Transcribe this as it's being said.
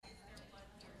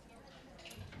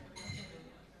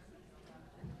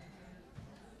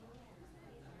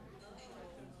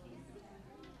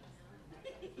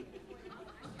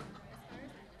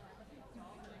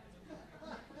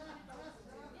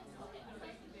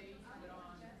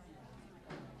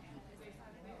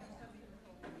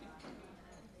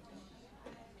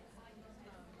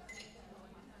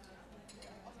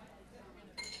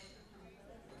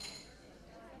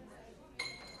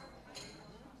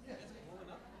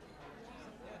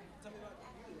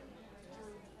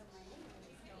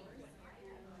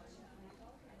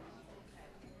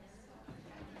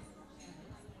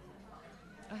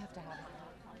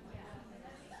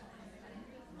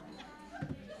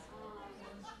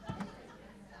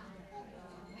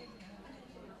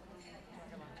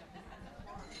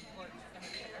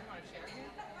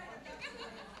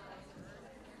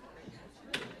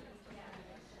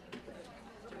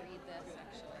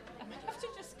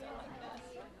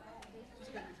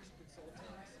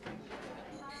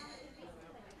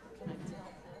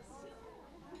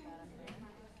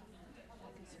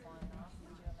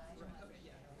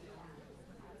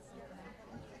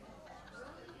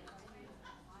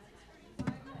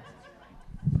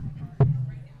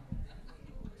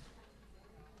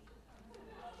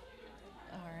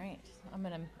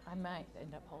might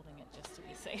end up holding it just to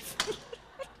be safe.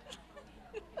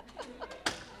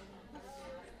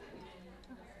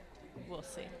 We'll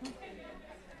see.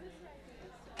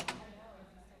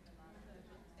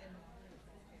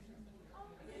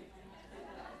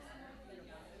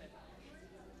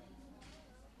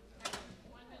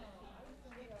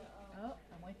 Oh,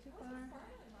 I'm way too far.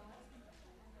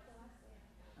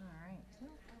 All right.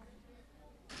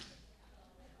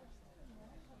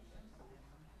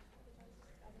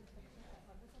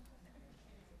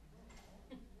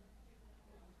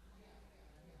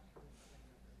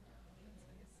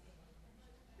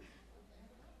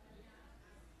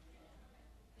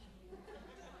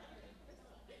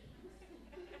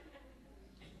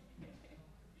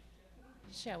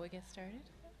 Shall we get started?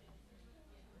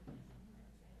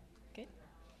 Good.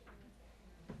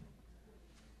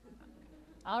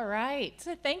 All right.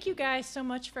 So thank you guys so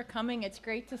much for coming. It's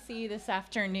great to see you this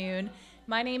afternoon.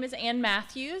 My name is Ann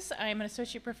Matthews. I'm an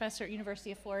associate professor at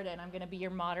University of Florida, and I'm going to be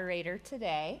your moderator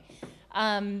today.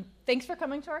 Thanks for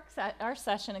coming to our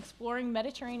session, Exploring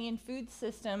Mediterranean Food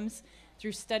Systems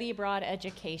Through Study Abroad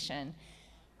Education.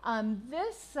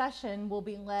 This session will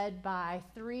be led by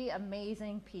three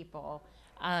amazing people.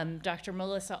 Dr.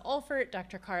 Melissa Olfert,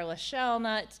 Dr. Carla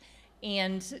Shellnut,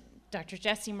 and Dr.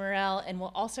 Jessie Morrell, and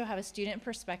we'll also have a student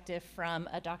perspective from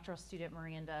a doctoral student,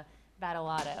 Miranda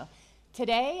Badolato.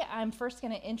 Today, I'm first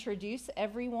going to introduce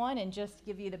everyone and just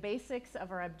give you the basics of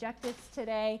our objectives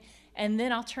today, and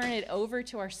then I'll turn it over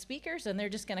to our speakers, and they're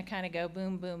just going to kind of go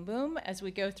boom, boom, boom as we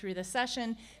go through the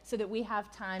session so that we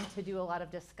have time to do a lot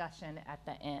of discussion at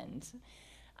the end.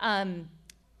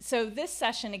 So this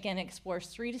session, again, explores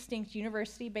three distinct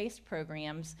university-based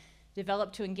programs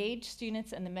developed to engage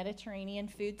students in the Mediterranean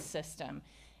food system.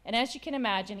 And as you can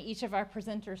imagine, each of our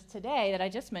presenters today that I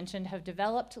just mentioned have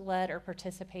developed, led, or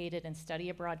participated in study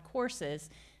abroad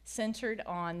courses centered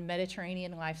on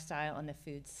Mediterranean lifestyle and the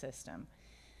food system.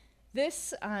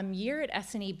 This year at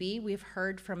SNEB, we've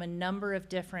heard from a number of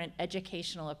different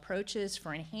educational approaches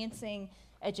for enhancing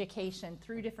education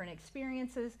through different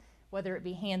experiences, whether it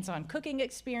be hands-on cooking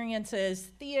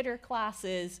experiences, theater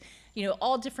classes,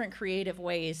 all different creative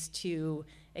ways to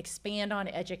expand on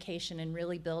education and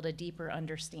really build a deeper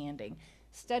understanding.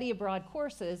 Study abroad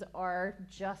courses are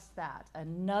just that,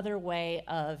 another way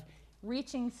of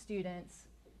reaching students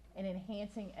and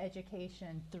enhancing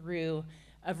education through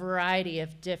a variety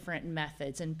of different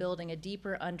methods and building a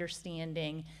deeper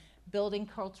understanding, building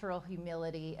cultural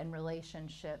humility and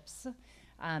relationships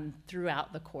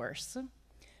throughout the course.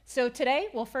 So today,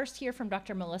 we'll first hear from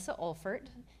Dr. Melissa Olfert.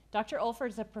 Dr. Olfert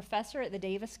is a professor at the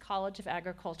Davis College of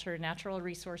Agriculture, Natural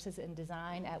Resources, and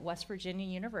Design at West Virginia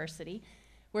University,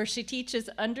 where she teaches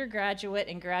undergraduate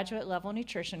and graduate level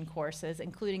nutrition courses,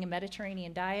 including a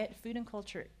Mediterranean diet, food and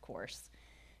culture course.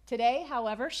 Today,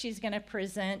 however, she's going to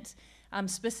present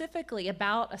specifically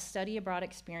about a study abroad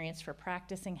experience for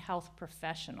practicing health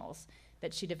professionals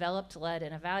that she developed, led,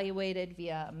 and evaluated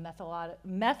via a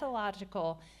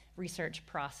methodological research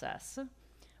process.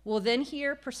 We'll then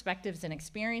hear perspectives and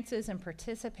experiences in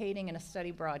participating in a study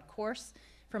abroad course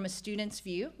from a student's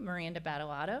view, Miranda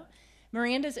Badolato.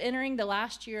 Miranda's entering the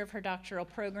last year of her doctoral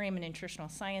program in nutritional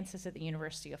sciences at the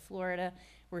University of Florida,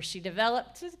 where she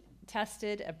developed,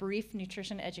 tested a brief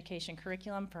nutrition education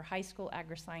curriculum for high school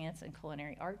agri-science and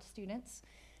culinary arts students.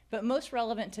 But most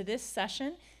relevant to this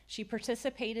session, she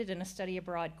participated in a study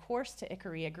abroad course to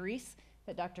Icaria, Greece,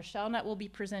 that Dr. Shellnut will be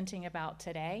presenting about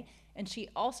today, and she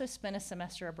also spent a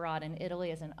semester abroad in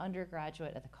Italy as an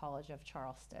undergraduate at the College of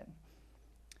Charleston.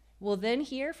 We'll then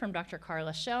hear from Dr.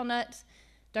 Carla Shellnut.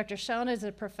 Dr. Shellnut is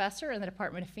a professor in the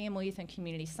Department of Family, Youth, and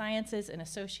Community Sciences and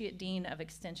Associate Dean of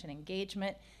Extension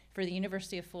Engagement for the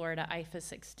University of Florida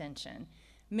IFAS Extension.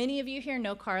 Many of you here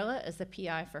know Carla as the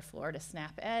PI for Florida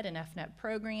SNAP Ed and FNEP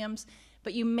programs,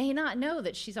 but you may not know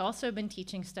that she's also been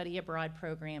teaching study abroad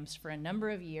programs for a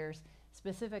number of years,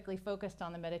 specifically focused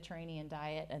on the Mediterranean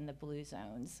diet and the blue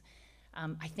zones.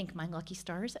 I think my lucky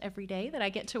stars every day that I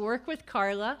get to work with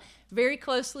Carla very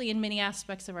closely in many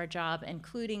aspects of our job,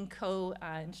 including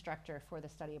co-instructor for the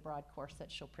study abroad course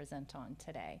that she'll present on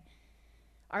today.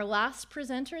 Our last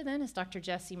presenter then is Dr.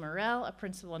 Jessie Morrell, a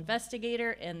principal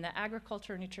investigator in the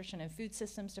Agriculture, Nutrition, and Food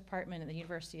Systems Department at the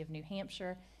University of New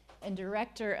Hampshire and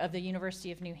director of the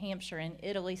University of New Hampshire in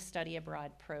Italy Study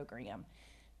Abroad program.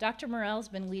 Dr. Morrell's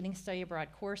been leading study abroad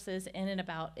courses in and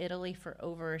about Italy for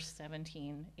over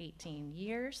 17, 18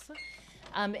 years.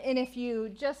 And if you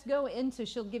just go into,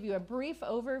 she'll give you a brief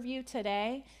overview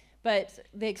today, but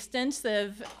the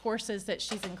extensive courses that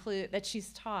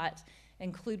she's taught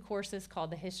include courses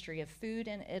called The History of Food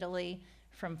in Italy,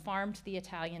 From Farm to the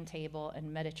Italian Table,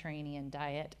 and Mediterranean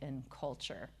Diet and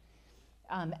Culture.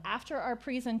 After our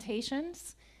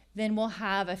presentations, then we'll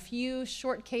have a few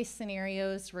short case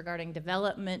scenarios regarding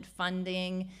development,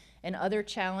 funding, and other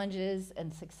challenges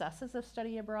and successes of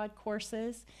study abroad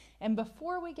courses. And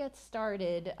before we get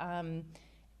started,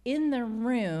 in the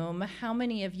room, how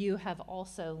many of you have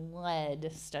also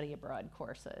led study abroad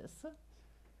courses?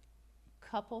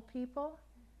 Couple people?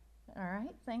 All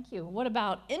right, thank you. What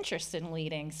about interest in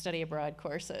leading study abroad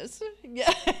courses?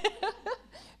 Yeah,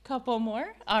 couple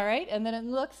more. All right, and then it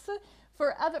looks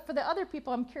for the other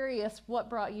people. I'm curious, what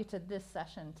brought you to this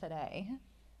session today?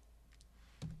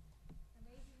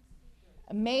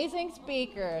 Amazing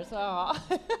speakers. Oh.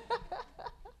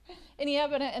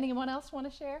 Anyone else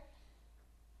want to share?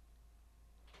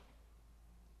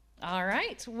 All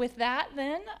right, with that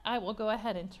then, I will go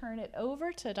ahead and turn it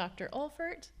over to Dr.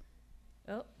 Olfert.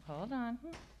 Oh, hold on.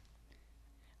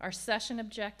 Our session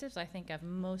objectives, I think I've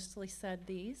mostly said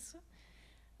these.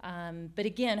 But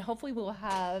again, hopefully we'll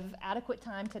have adequate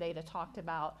time today to talk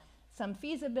about some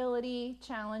feasibility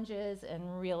challenges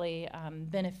and really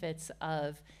benefits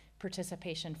of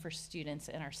participation for students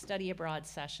in our study abroad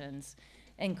sessions,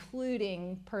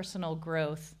 including personal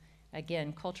growth,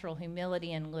 again, cultural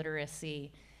humility and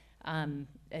literacy. And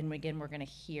again, we're going to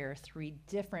hear 3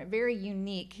 different, very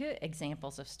unique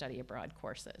examples of study abroad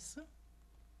courses.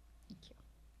 Thank you.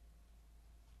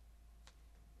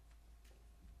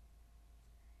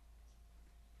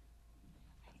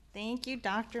 Thank you,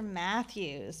 Dr.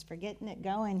 Matthews, for getting it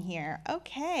going here.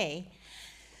 Okay.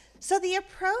 So the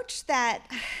approach that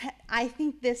I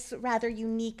think this rather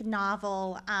unique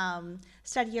novel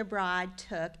study abroad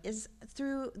took is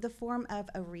through the form of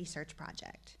a research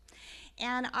project.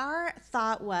 And our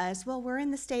thought was, well, we're in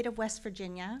the state of West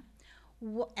Virginia,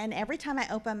 and every time I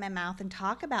open my mouth and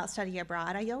talk about study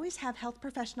abroad, I always have health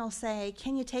professionals say,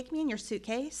 can you take me in your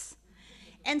suitcase?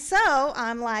 And so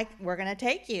I'm like, we're going to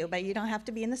take you, but you don't have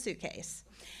to be in the suitcase.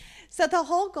 So the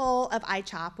whole goal of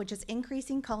iCHOP, which is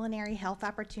increasing culinary health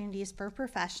opportunities for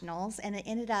professionals, and it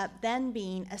ended up then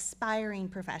being aspiring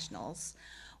professionals,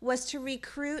 was to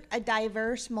recruit a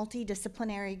diverse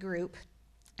multidisciplinary group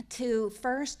to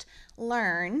first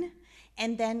learn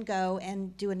and then go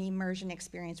and do an immersion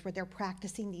experience where they're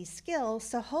practicing these skills.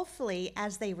 So hopefully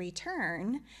as they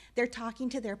return, they're talking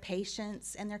to their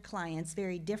patients and their clients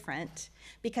very different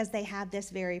because they have this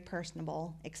very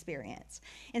personable experience.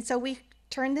 And so we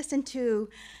turned this into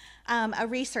a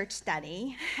research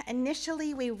study.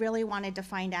 Initially, we really wanted to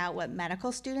find out what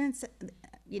medical students,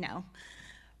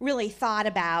 really thought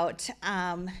about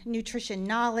nutrition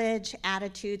knowledge,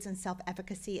 attitudes, and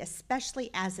self-efficacy, especially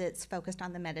as it's focused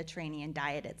on the Mediterranean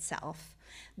diet itself.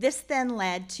 This then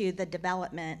led to the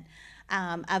development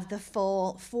of the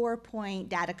full 4-point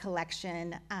data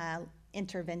collection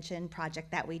intervention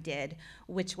project that we did,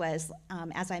 which was,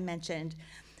 as I mentioned,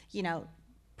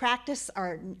 practice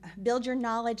or build your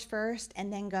knowledge first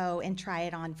and then go and try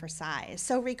it on for size.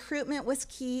 So recruitment was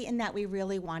key in that we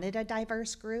really wanted a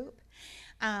diverse group.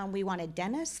 We wanted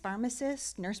dentists,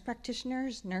 pharmacists, nurse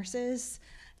practitioners, nurses,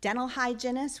 dental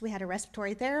hygienists. We had a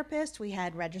respiratory therapist. We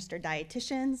had registered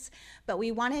dietitians. But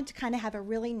we wanted to kind of have a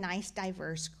really nice,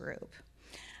 diverse group.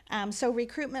 So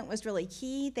recruitment was really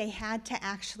key. They had to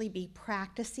actually be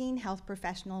practicing health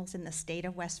professionals in the state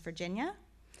of West Virginia.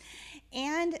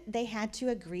 And they had to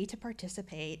agree to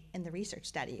participate in the research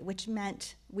study, which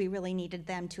meant we really needed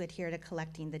them to adhere to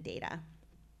collecting the data.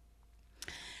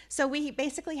 So we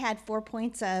basically had 4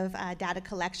 points of data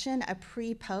collection, a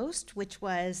pre-post, which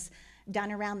was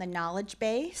done around the knowledge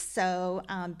base. So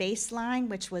baseline,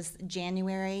 which was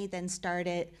January, then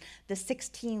started the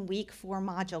 16-week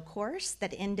 4-module course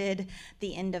that ended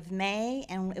the end of May,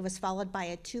 and it was followed by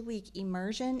a 2-week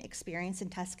immersion experience in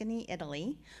Tuscany,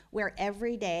 Italy, where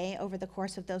every day over the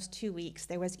course of those 2 weeks,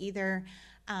 there was either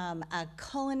a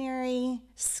culinary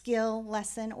skill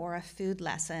lesson or a food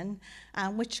lesson,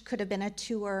 which could have been a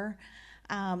tour,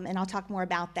 and I'll talk more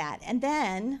about that. And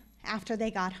then after they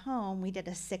got home, we did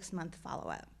a 6-month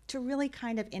follow-up to really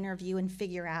kind of interview and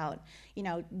figure out,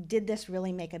 did this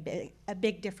really make a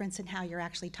big difference in how you're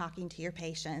actually talking to your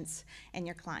patients and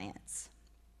your clients?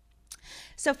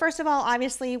 So first of all,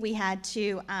 obviously, we had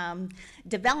to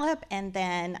develop and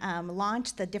then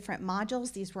launch the different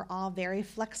modules. These were all very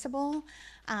flexible,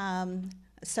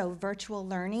 so virtual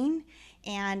learning,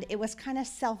 and it was kind of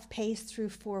self-paced through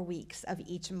 4 weeks of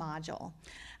each module.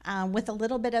 With a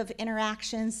little bit of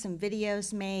interaction, some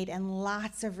videos made, and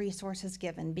lots of resources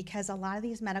given, because a lot of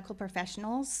these medical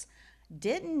professionals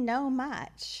didn't know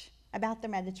much about the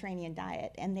Mediterranean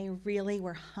diet, and they really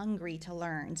were hungry to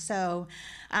learn. So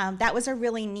that was a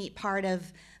really neat part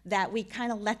of that. We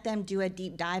kind of let them do a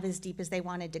deep dive as deep as they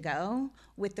wanted to go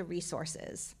with the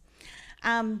resources.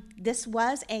 This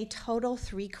was a total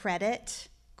 3-credit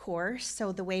course,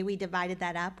 so the way we divided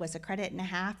that up was 1.5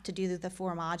 credits to do the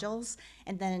 4 modules,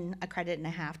 and then 1.5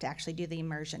 credits to actually do the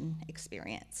immersion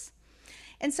experience.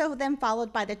 And so then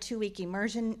followed by the 2-week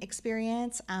immersion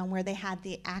experience, where they had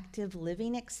the active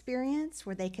living experience,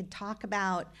 where they could talk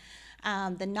about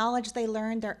the knowledge they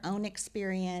learned, their own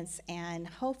experience, and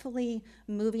hopefully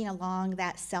moving along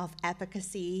that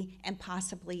self-efficacy and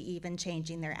possibly even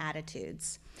changing their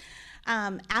attitudes.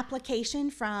 Application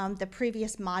from the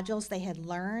previous modules they had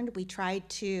learned, we tried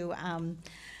to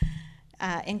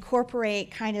incorporate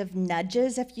kind of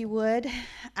nudges, if you would.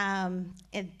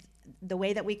 The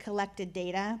way that we collected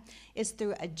data is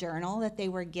through a journal that they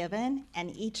were given,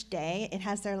 and each day it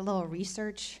has their little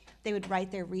research. They would write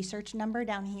their research number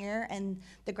down here, and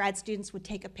the grad students would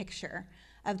take a picture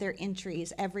of their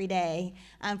entries every day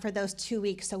for those 2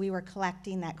 weeks, so we were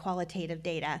collecting that qualitative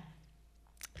data.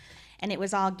 And it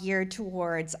was all geared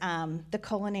towards the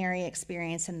culinary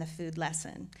experience and the food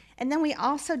lesson. And then we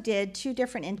also did 2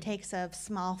 different intakes of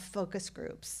small focus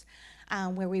groups,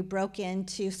 where we broke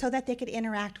into, so that they could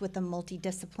interact with the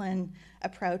multidiscipline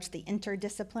approach, the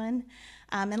interdiscipline,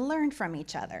 and learn from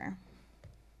each other.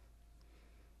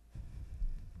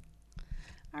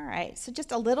 All right, so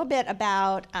just a little bit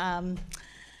about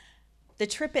the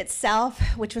trip itself,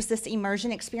 which was this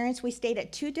immersion experience. We stayed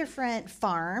at 2 different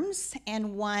farms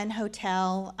and 1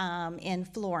 hotel in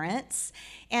Florence.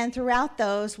 And throughout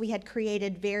those, we had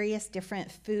created various different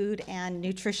food and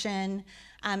nutrition,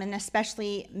 and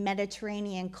especially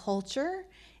Mediterranean culture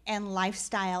and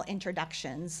lifestyle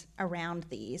introductions around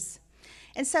these.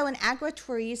 And so an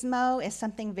agriturismo is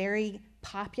something very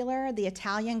popular. The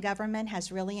Italian government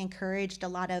has really encouraged a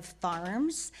lot of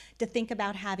farms to think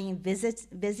about having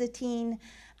visiting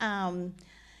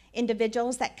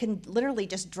individuals that can literally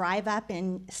just drive up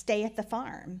and stay at the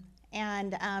farm.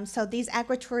 And so these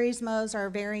agriturismos are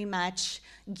very much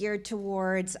geared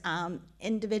towards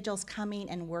individuals coming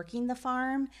and working the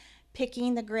farm,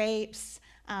 picking the grapes,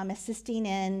 assisting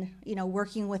in,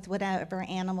 working with whatever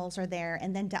animals are there,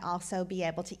 and then to also be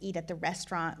able to eat at the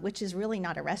restaurant, which is really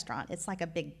not a restaurant. It's like a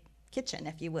big kitchen,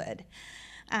 if you would.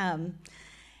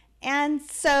 And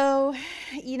so,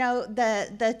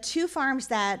 the 2 farms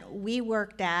that we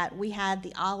worked at, we had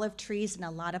the olive trees and a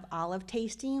lot of olive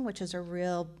tasting, which is a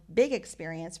real big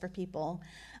experience for people.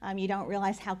 You don't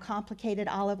realize how complicated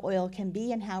olive oil can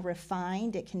be and how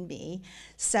refined it can be.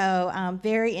 So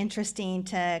very interesting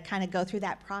to kind of go through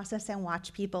that process and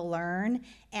watch people learn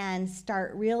and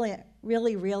start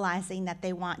really realizing that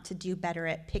they want to do better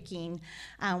at picking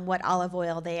what olive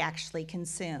oil they actually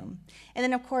consume. And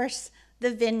then, of course,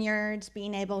 the vineyards,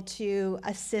 being able to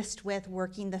assist with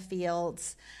working the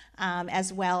fields,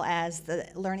 as well as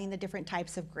learning the different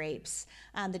types of grapes,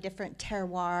 the different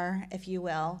terroir, if you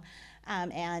will,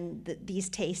 and these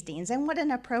tastings, and what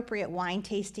an appropriate wine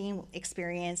tasting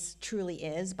experience truly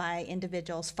is by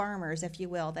individuals, farmers, if you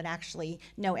will, that actually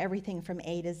know everything from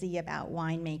A to Z about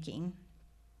winemaking.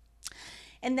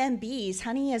 And then bees.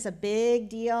 Honey is a big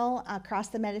deal across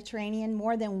the Mediterranean,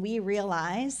 more than we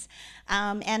realize.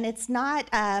 And it's not,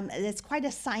 it's quite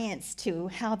a science to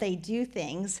how they do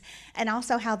things and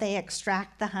also how they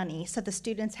extract the honey. So the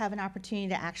students have an opportunity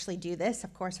to actually do this,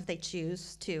 of course, if they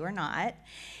choose to or not.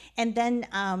 And then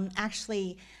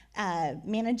actually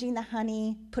managing the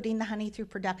honey, putting the honey through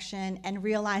production, and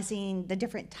realizing the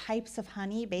different types of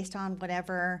honey based on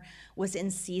whatever was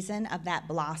in season of that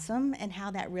blossom and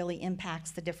how that really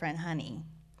impacts the different honey.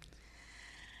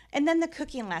 And then the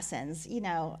cooking lessons,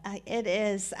 it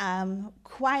is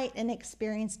quite an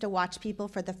experience to watch people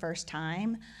for the first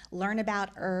time, learn about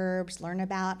herbs, learn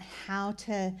about how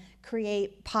to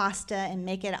create pasta and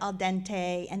make it al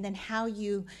dente, and then how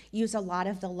you use a lot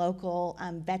of the local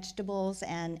vegetables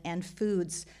and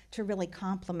foods to really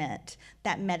complement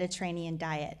that Mediterranean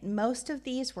diet. Most of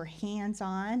these were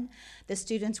hands-on. The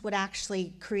students would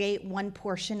actually create one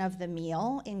portion of the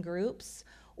meal in groups,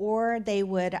 or they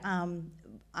would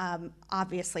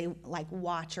obviously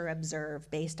watch or observe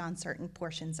based on certain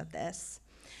portions of this.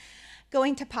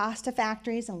 Going to pasta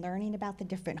factories and learning about the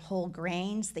different whole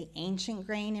grains, the ancient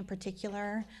grain in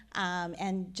particular,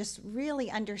 and just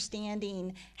really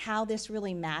understanding how this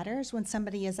really matters when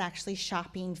somebody is actually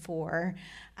shopping for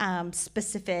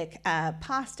specific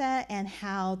pasta, and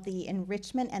how the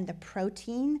enrichment and the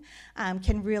protein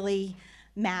can really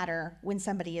matter when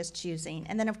somebody is choosing.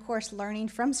 And then, of course, learning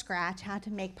from scratch how to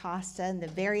make pasta and the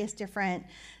various different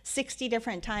 60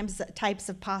 different types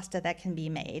of pasta that can be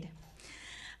made.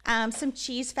 Some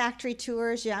cheese factory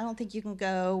tours. Yeah, I don't think you can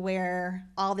go where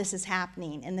all this is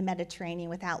happening in the Mediterranean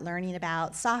without learning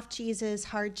about soft cheeses,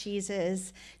 hard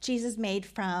cheeses, cheeses made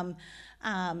from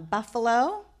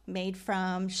buffalo, made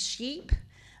from sheep,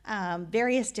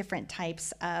 various different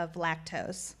types of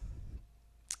lactose.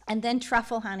 And then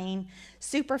truffle hunting,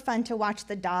 super fun to watch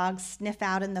the dogs sniff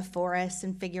out in the forest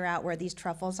and figure out where these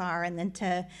truffles are, and then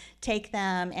to take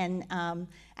them and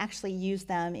actually use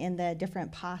them in the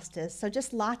different pastas. So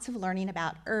just lots of learning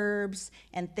about herbs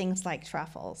and things like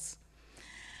truffles.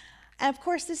 And of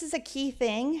course, this is a key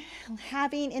thing,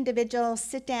 having individuals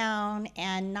sit down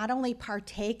and not only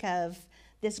partake of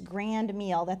this grand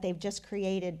meal that they've just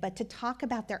created, but to talk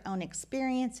about their own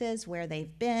experiences, where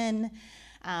they've been,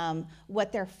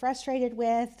 what they're frustrated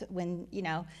with when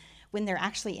they're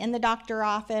actually in the doctor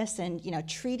office and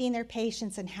treating their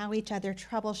patients, and how each other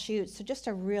troubleshoots. So just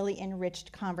a really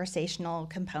enriched conversational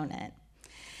component.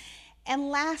 And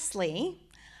lastly,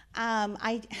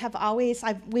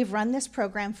 we've run this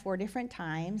program 4 different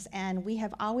times, and we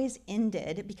have always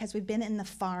ended, because we've been in the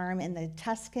farm in the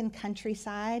Tuscan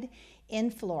countryside in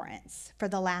Florence for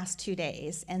the last 2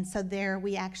 days. And so there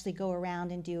we actually go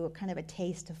around and do kind of a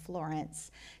taste of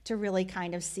Florence to really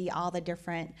kind of see all the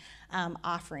different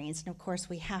offerings. And of course,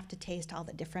 we have to taste all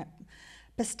the different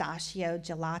pistachio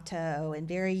gelato and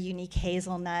very unique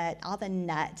hazelnut, all the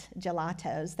nut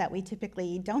gelatos that we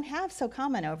typically don't have so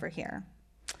common over here.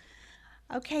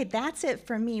 Okay, that's it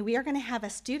for me. We are going to have a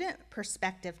student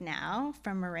perspective now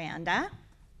from Miranda.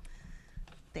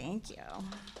 Thank you.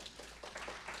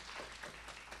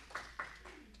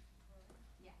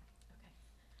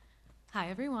 Hi,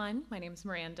 everyone. My name is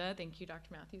Miranda. Thank you,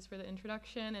 Dr. Matthews, for the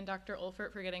introduction, and Dr.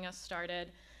 Olfert for getting us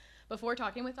started. Before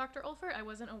talking with Dr. Olfert, I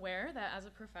wasn't aware that as a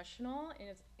professional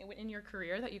in your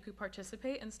career that you could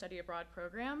participate in study abroad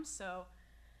programs. So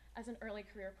as an early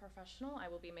career professional, I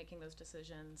will be making those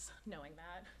decisions knowing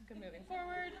that moving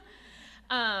forward.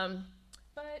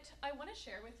 But I want to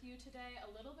share with you today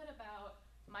a little bit about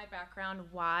my background,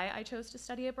 why I chose to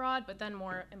study abroad, but then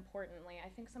more importantly, I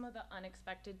think some of the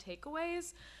unexpected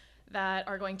takeaways that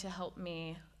are going to help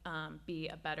me be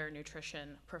a better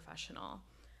nutrition professional.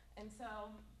 And so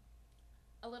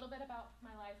a little bit about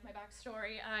my life, my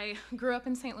backstory. I grew up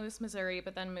in St. Louis, Missouri,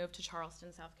 but then moved to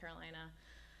Charleston, South Carolina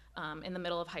in the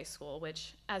middle of high school,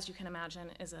 which, as you can imagine,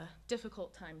 is a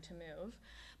difficult time to move.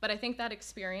 But I think that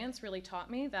experience really taught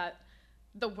me that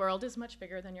the world is much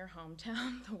bigger than your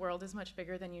hometown. The world is much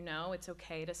bigger than you know. It's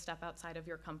okay to step outside of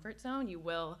your comfort zone. You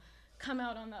will come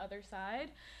out on the other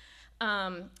side.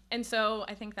 And so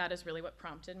I think that is really what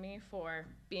prompted me for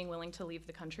being willing to leave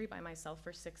the country by myself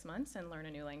for 6 months and learn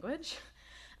a new language.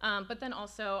 But then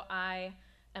also I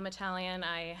am Italian.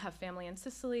 I have family in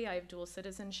Sicily. I have dual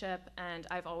citizenship, and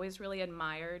I've always really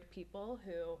admired people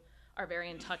who are very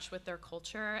in touch with their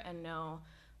culture and know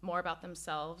more about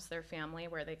themselves, their family,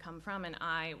 where they come from, and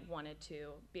I wanted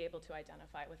to be able to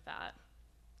identify with that.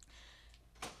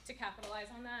 To capitalize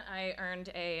on that, I earned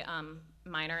a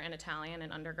minor in Italian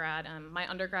in undergrad. My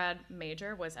undergrad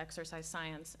major was exercise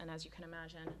science, and as you can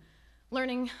imagine,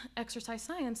 learning exercise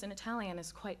science in Italian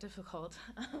is quite difficult.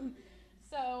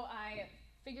 So I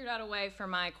figured out a way for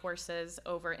my courses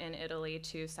over in Italy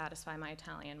to satisfy my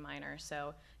Italian minor.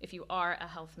 So if you are a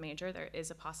health major, there is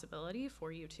a possibility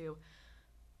for you to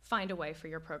find a way for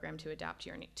your program to adapt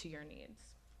to your needs.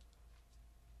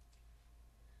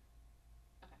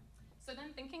 So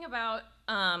then thinking about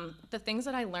the things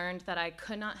that I learned that I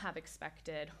could not have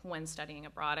expected when studying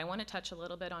abroad, I want to touch a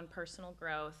little bit on personal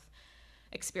growth,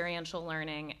 experiential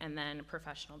learning, and then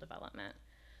professional development.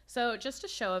 So just a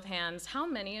show of hands, how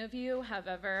many of you have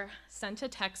ever sent a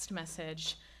text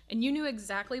message and you knew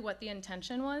exactly what the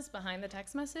intention was behind the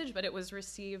text message, but it was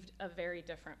received a very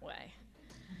different way?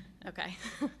 Okay.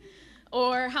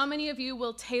 Or how many of you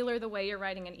will tailor the way you're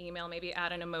writing an email, maybe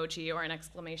add an emoji or an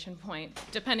exclamation point,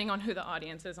 depending on who the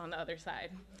audience is on the other side?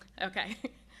 Okay.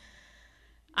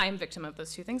 I am victim of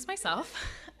those two things myself.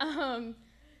 And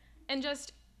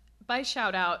just by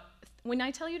shout out, when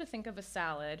I tell you to think of a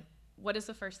salad, what is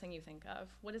the first thing you think of?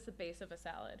 What is the base of a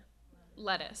salad?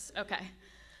 Lettuce. Okay.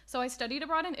 So I studied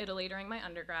abroad in Italy during my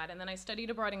undergrad, and then I studied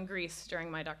abroad in Greece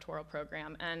during my doctoral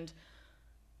program. And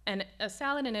a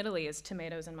salad in Italy is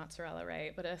tomatoes and mozzarella,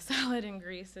 right? But a salad in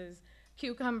Greece is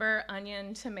cucumber,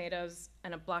 onion, tomatoes,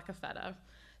 and a block of feta.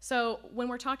 So when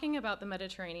we're talking about the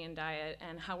Mediterranean diet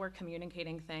and how we're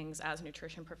communicating things as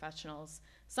nutrition professionals,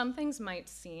 some things might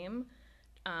seem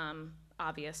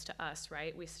obvious to us,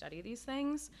 right? We study these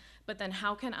things, but then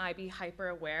how can I be hyper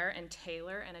aware and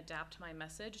tailor and adapt my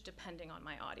message depending on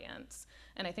my audience?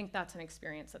 And I think that's an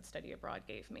experience that study abroad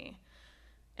gave me.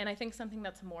 And I think something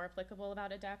that's more applicable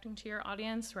about adapting to your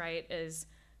audience, right, is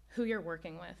who you're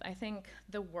working with. I think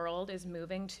the world is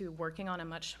moving to working on a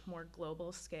much more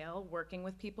global scale, working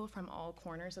with people from all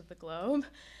corners of the globe,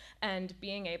 and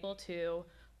being able to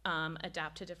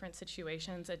adapt to different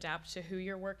situations, adapt to who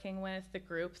you're working with, the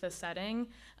group, the setting,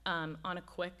 on a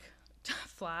quick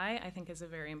fly, I think is a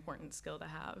very important skill to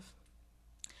have.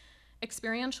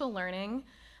 Experiential learning,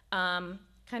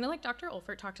 kind of like Dr.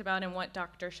 Olfert talked about and what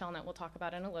Dr. Shellnutt will talk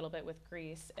about in a little bit with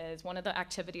Greece, is one of the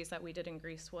activities that we did in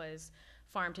Greece was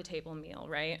farm-to-table meal,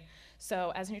 right?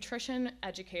 So as nutrition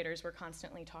educators, we're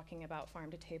constantly talking about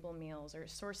farm-to-table meals or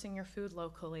sourcing your food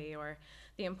locally or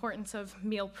the importance of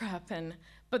meal prep,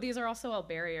 but these are also all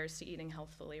barriers to eating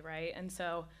healthfully, right? And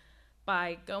so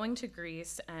by going to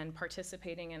Greece and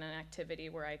participating in an activity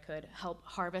where I could help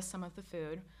harvest some of the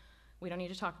food, we don't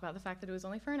need to talk about the fact that it was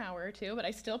only for an hour or two, but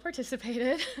I still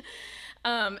participated.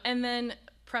 And then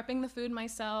prepping the food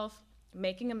myself,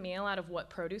 making a meal out of what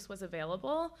produce was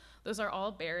available, those are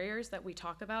all barriers that we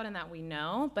talk about and that we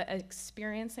know, but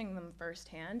experiencing them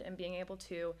firsthand and being able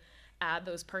to add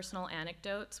those personal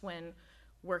anecdotes when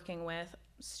working with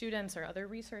students or other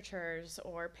researchers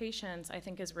or patients, I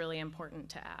think is really important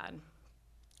to add.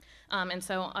 And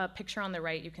so a picture on the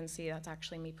right, you can see that's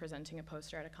actually me presenting a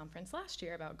poster at a conference last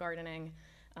year about gardening.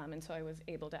 And so I was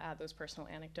able to add those personal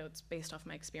anecdotes based off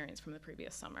my experience from the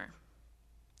previous summer.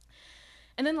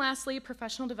 And then lastly,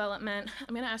 professional development.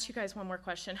 I'm gonna ask you guys one more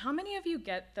question. How many of you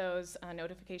get those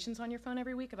notifications on your phone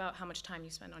every week about how much time you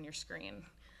spend on your screen?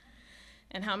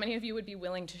 And how many of you would be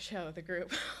willing to show the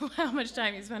group how much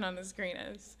time you spend on the screen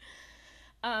is?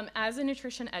 As a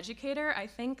nutrition educator, I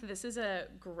think this is a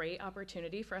great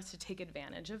opportunity for us to take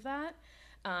advantage of that,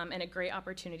 and a great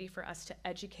opportunity for us to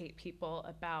educate people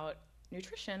about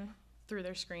nutrition through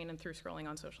their screen and through scrolling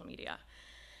on social media.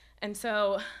 And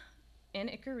so in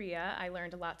Ikaria, I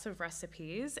learned lots of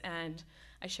recipes, and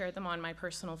I shared them on my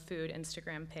personal food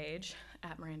Instagram page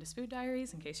at Miranda's Food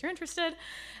Diaries, in case you're interested.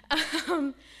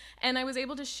 And I was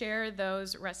able to share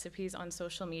those recipes on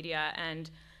social media,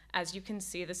 and as you can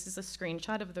see, this is a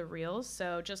screenshot of the reels.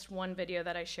 So just one video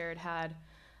that I shared had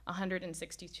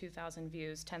 162,000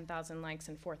 views, 10,000 likes,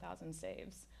 and 4,000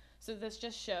 saves. So this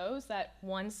just shows that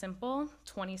one simple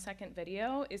 20-second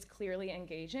video is clearly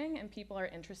engaging and people are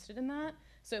interested in that.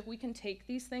 So if we can take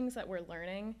these things that we're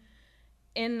learning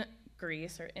in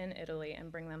Greece or in Italy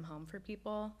and bring them home for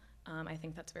people, I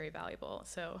think that's very valuable.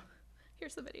 So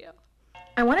here's the video.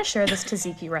 I want to share this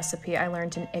tzatziki recipe I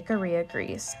learned in Ikaria,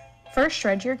 Greece. First,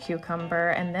 shred your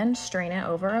cucumber and then strain it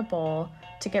over a bowl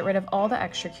to get rid of all the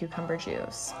extra cucumber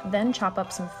juice. Then chop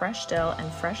up some fresh dill and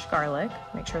fresh garlic,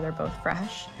 make sure they're both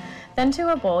fresh. Then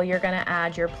to a bowl, you're going to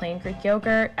add your plain Greek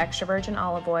yogurt, extra virgin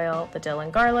olive oil, the dill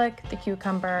and garlic, the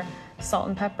cucumber, salt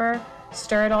and pepper,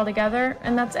 stir it all together,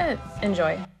 and that's it.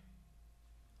 Enjoy.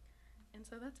 And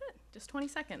so that's it, just 20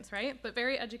 seconds, right? But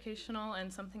very educational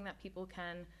and something that people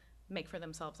can make for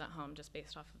themselves at home just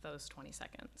based off of those 20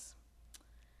 seconds.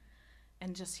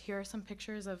 And just here are some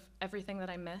pictures of everything that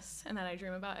I miss and that I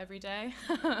dream about every day.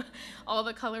 All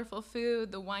the colorful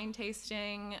food, the wine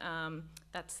tasting.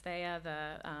 That's Thea,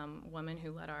 the woman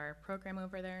who led our program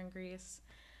over there in Greece.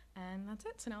 And that's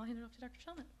it. So now I'll hand it off to Dr.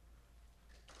 Shellnutt.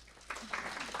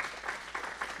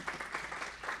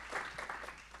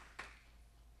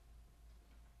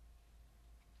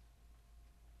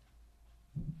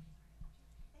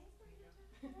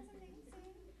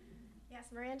 Yes,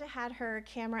 Miranda had her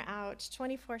camera out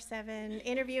 24/7,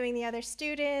 interviewing the other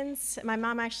students. My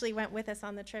mom actually went with us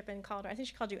on the trip and called her. I think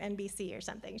she called you NBC or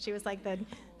something. She was like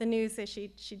the news, so she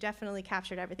definitely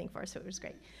captured everything for us, so it was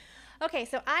great. Okay,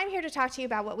 so I'm here to talk to you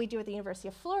about what we do at the University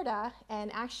of Florida,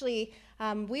 and actually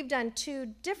we've done 2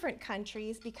 different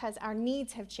countries because our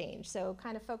needs have changed, so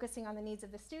kind of focusing on the needs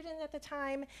of the student at the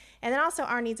time, and then also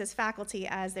our needs as faculty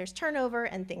as there's turnover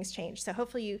and things change. So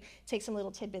hopefully you take some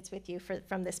little tidbits with you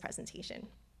from this presentation.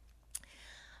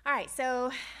 All right,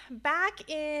 so back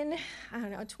in,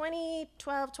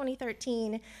 2012,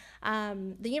 2013,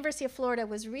 the University of Florida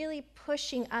was really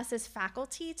pushing us as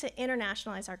faculty to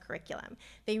internationalize our curriculum.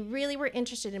 They really were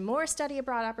interested in more study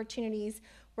abroad opportunities,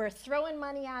 were throwing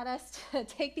money at us to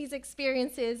take these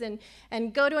experiences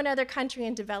and go to another country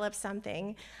and develop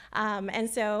something. And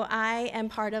so I am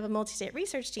part of a multi-state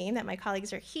research team that my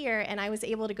colleagues are here, and I was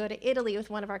able to go to Italy with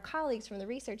one of our colleagues from the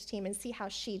research team and see how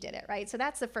she did it, right? So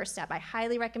that's the first step. I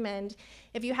highly recommend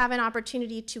if you have an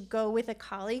opportunity to go with a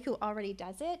colleague who already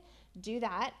does it, do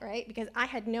that, right? Because I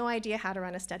had no idea how to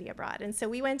run a study abroad. And so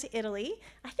we went to Italy.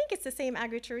 I think it's the same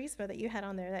agriturismo that you had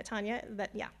on there, that Tanya,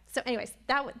 yeah. So anyways,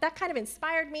 that kind of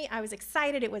inspired me. I was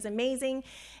excited, it was amazing.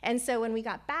 And so when we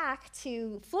got back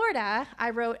to Florida, I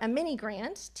wrote a mini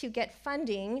grant to get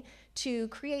funding to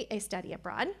create a study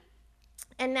abroad.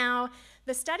 And now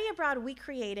the study abroad we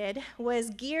created was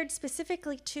geared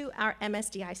specifically to our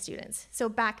MSDI students. So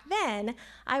back then,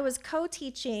 I was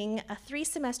co-teaching a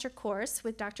 3-semester course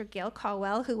with Dr. Gail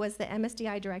Caldwell, who was the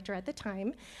MSDI director at the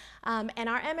time. And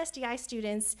our MSDI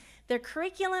students, their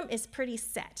curriculum is pretty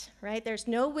set, right? There's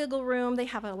no wiggle room. They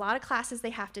have a lot of classes they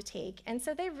have to take. And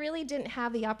so they really didn't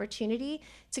have the opportunity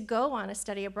to go on a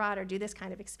study abroad or do this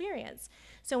kind of experience.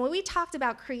 So when we talked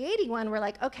about creating one, we're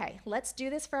like, okay, let's do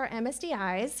this for our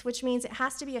MSDIs, which means it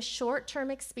has to be a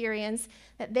short-term experience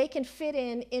that they can fit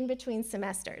in between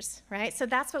semesters, right? So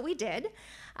that's what we did.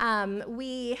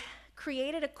 We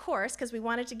created a course because we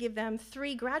wanted to give them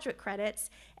 3 graduate credits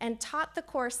and taught the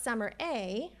course Summer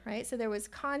A, right? So there was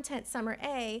content Summer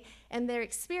A, and their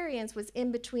experience was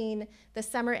in between the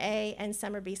Summer A and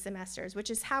Summer B semesters, which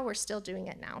is how we're still doing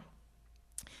it now.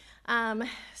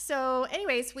 So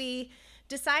anyways, we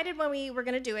decided when we were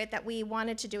going to do it that we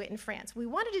wanted to do it in France. We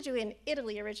wanted to do it in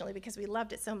Italy originally because we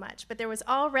loved it so much, but there was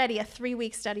already a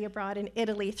 3-week study abroad in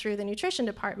Italy through the nutrition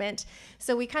department.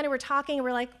 So we kind of were talking and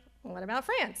we're like, well, what about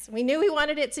France? We knew we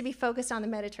wanted it to be focused on the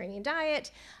Mediterranean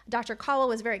diet. Dr. Caldwell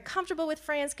was very comfortable with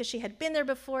France because she had been there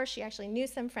before. She actually knew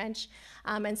some French.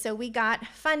 And so we got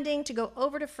funding to go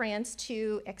over to France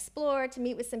to explore, to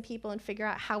meet with some people and figure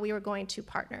out how we were going to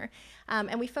partner.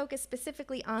 And we focused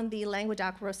specifically on the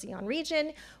Languedoc-Roussillon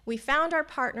region. We found our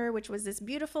partner, which was this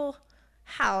beautiful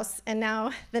house, and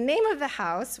now the name of the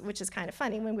house, which is kind of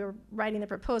funny when we were writing the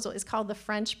proposal, is called the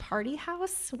French Party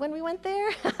House when we went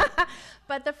there.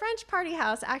 But the French Party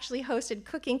House actually hosted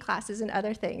cooking classes and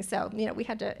other things, so we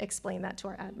had to explain that to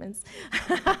our admins.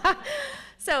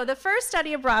 So the first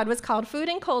study abroad was called Food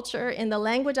and Culture in the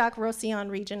Languedoc-Roussillon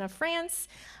region of France.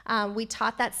 We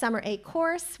taught that Summer A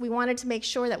course. We wanted to make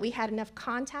sure that we had enough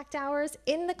contact hours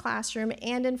in the classroom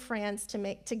and in France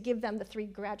to give them the 3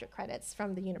 graduate credits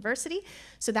from the university.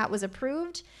 So that was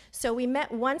approved. So we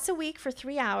met once a week for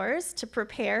 3 hours to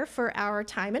prepare for our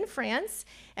time in France.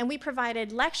 And we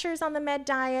provided lectures on the med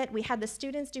diet. We had the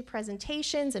students do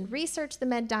presentations and research the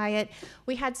med diet.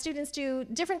 We had students do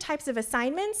different types of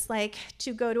assignments, like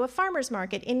to go to a farmer's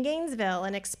market in Gainesville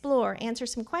and explore, answer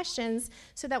some questions,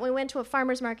 so that when we went to a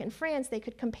farmer's market in France, they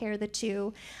could compare the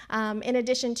two, in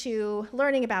addition to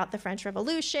learning about the French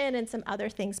Revolution and some other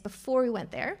things before we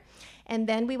went there. And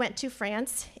then we went to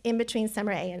France in between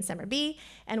Summer A and Summer B.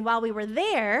 And while we were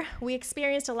there, we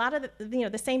experienced a lot of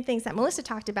the same things that Melissa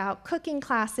talked about, cooking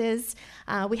classes.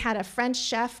 We had a French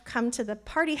chef come to the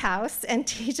party house and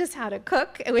teach us how to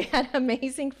cook. And we had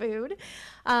amazing food.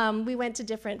 We went to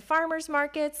different farmers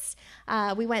markets.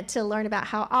 We went to learn about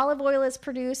how olive oil is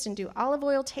produced and do olive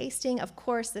oil tasting. Of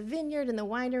course, the vineyard and the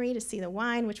winery to see the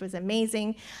wine, which was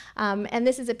amazing. And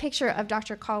this is a picture of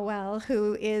Dr. Caldwell,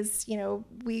 who is,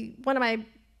 one of my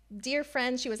dear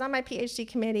friends. She was on my PhD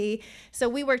committee. So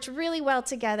we worked really well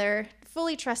together,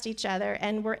 fully trust each other,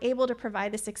 and were able to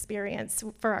provide this experience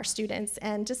for our students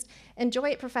and just enjoy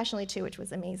it professionally too, which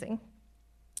was amazing.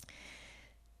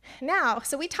 Now,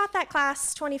 so we taught that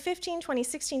class 2015,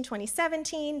 2016,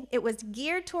 2017. It was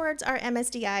geared towards our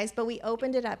MSDIs, but we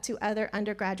opened it up to other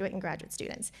undergraduate and graduate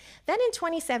students. Then in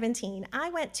 2017, I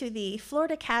went to the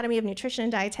Florida Academy of Nutrition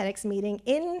and Dietetics meeting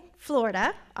in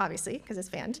Florida, obviously, because it's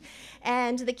FAND,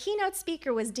 and the keynote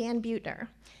speaker was Dan Buettner.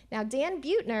 Now, Dan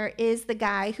Buettner is the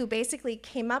guy who basically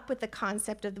came up with the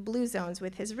concept of the Blue Zones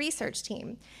with his research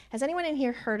team. Has anyone in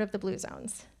here heard of the Blue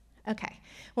Zones? Okay,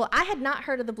 well, I had not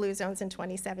heard of the Blue Zones in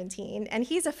 2017, and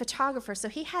he's a photographer, so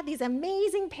he had these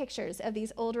amazing pictures of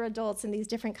these older adults in these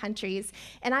different countries,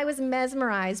 and I was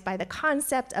mesmerized by the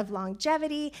concept of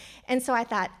longevity, and so I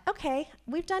thought, okay,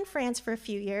 we've done France for a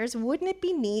few years, wouldn't it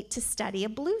be neat to study a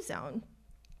Blue Zone?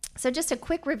 So just a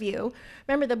quick review.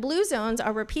 Remember, the Blue Zones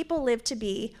are where people live to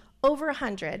be over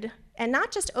 100, and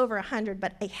not just over 100,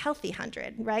 but a healthy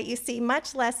 100, right? You see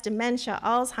much less dementia,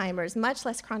 Alzheimer's, much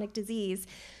less chronic disease.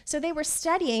 So they were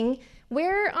studying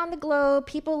where on the globe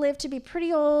people live to be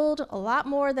pretty old, a lot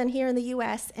more than here in the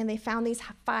US, and they found these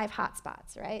 5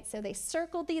 hotspots, right? So they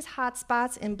circled these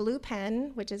hotspots in blue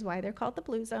pen, which is why they're called the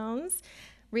Blue Zones.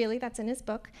 Really, that's in his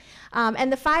book.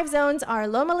 And the 5 zones are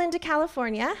Loma Linda,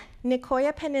 California,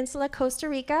 Nicoya Peninsula, Costa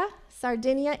Rica,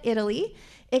 Sardinia, Italy,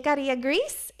 Ikaria,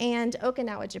 Greece, and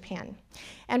Okinawa, Japan.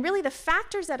 And really the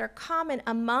factors that are common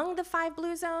among the 5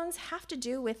 blue zones have to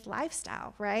do with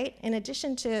lifestyle, right? In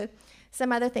addition to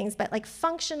some other things, but like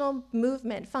functional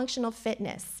movement, functional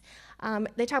fitness.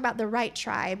 They talk about the right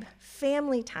tribe,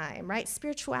 family time, right?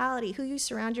 Spirituality, who you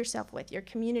surround yourself with, your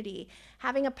community,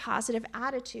 having a positive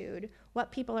attitude,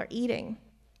 what people are eating.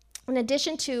 In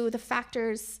addition to the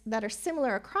factors that are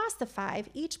similar across the 5,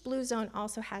 each blue zone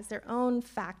also has their own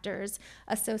factors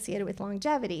associated with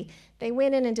longevity. They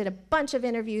went in and did a bunch of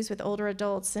interviews with older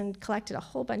adults and collected a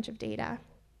whole bunch of data.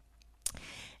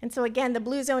 And so again, the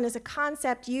blue zone is a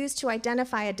concept used to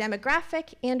identify a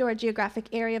demographic and or a geographic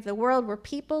area of the world where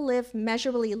people live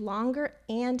measurably longer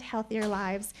and healthier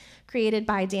lives, created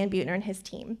by Dan Buettner and his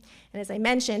team. And as I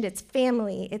mentioned, it's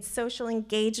family, it's social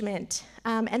engagement,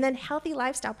 and then healthy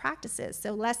lifestyle practices.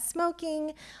 So less smoking,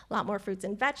 a lot more fruits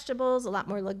and vegetables, a lot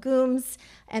more legumes,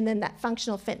 and then that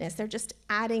functional fitness. They're just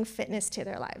adding fitness to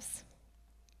their lives.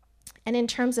 And in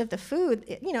terms of the food,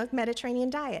 Mediterranean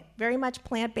diet, very much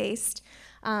plant-based,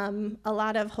 a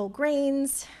lot of whole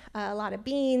grains, a lot of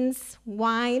beans,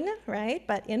 wine, right?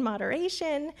 But in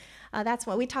moderation. That's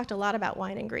what we talked a lot about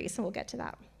wine in Greece, and we'll get to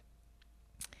that.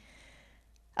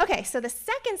 Okay, so the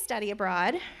second study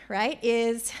abroad, right,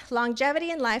 is Longevity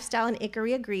and Lifestyle in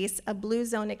Ikaria, Greece, a Blue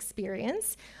Zone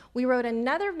Experience. We wrote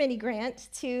another mini grant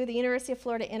to the University of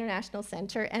Florida International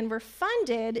Center, and we're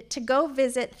funded to go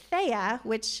visit Thea,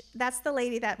 which that's the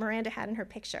lady that Miranda had in her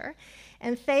picture.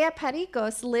 And Thea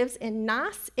Perikos lives in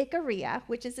Nas, Ikaria,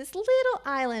 which is this little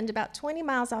island about 20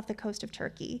 miles off the coast of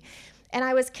Turkey. And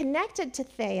I was connected to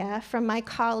Thea from my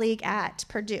colleague at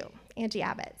Purdue, Angie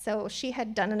Abbott. So she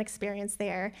had done an experience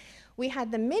there. We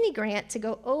had the mini grant to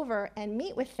go over and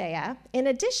meet with Thea, in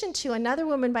addition to another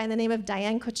woman by the name of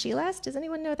Diane Kochilas. Does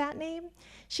anyone know that name?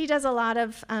 She does a lot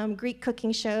of Greek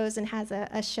cooking shows and has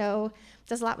a show,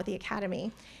 does a lot with the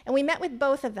Academy. And we met with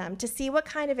both of them to see what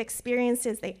kind of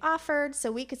experiences they offered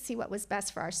so we could see what was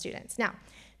best for our students. Now,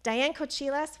 Diane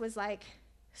Kochilas was like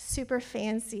super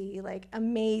fancy, like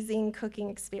amazing cooking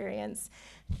experience.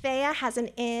 Thea has an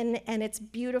inn, and it's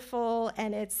beautiful,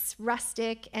 and it's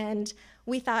rustic, and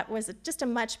we thought was just a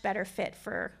much better fit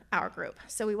for our group.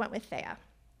 So we went with Thea.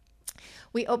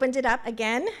 We opened it up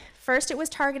again. First, it was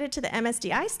targeted to the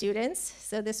MSDI students,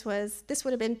 so this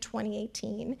would have been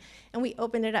 2018, and we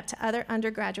opened it up to other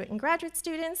undergraduate and graduate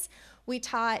students. We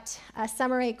taught a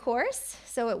summer A course,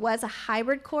 so it was a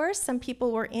hybrid course. Some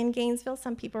people were in Gainesville,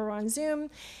 some people were on Zoom,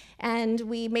 and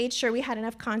we made sure we had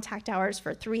enough contact hours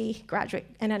for 3 graduate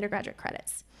and undergraduate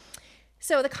credits.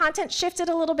 So the content shifted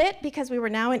a little bit because we were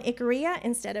now in Ikaria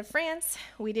instead of France.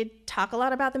 We did talk a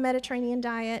lot about the Mediterranean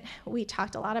diet. We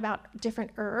talked a lot about different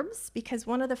herbs, because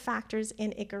one of the factors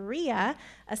in Ikaria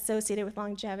associated with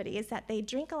longevity is that they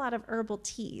drink a lot of herbal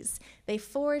teas. They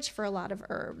forage for a lot of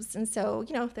herbs. And so,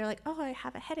 they're like, oh, I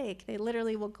have a headache. They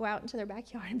literally will go out into their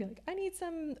backyard and be like, I need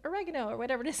some oregano or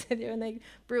whatever it is they do, and they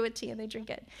brew a tea and they drink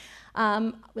it.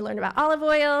 We learned about olive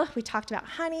oil. We talked about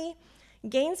honey.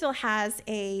 Gainesville has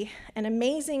an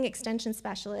amazing extension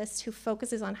specialist who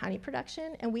focuses on honey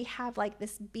production, and we have like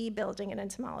this bee building in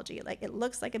entomology. Like, it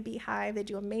looks like a beehive. They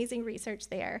do amazing research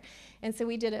there. And so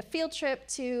we did a field trip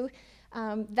to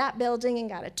that building and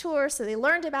got a tour. So they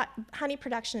learned about honey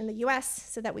production in the US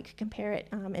so that we could compare it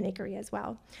in Ikaria as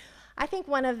well. I think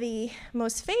one of the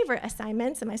most favorite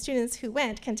assignments, and my students who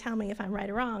went can tell me if I'm right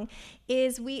or wrong,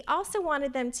 is we also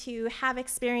wanted them to have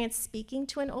experience speaking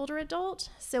to an older adult.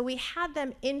 So we had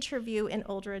them interview an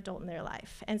older adult in their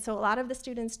life. And so a lot of the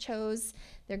students chose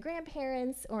their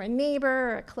grandparents or a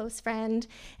neighbor or a close friend.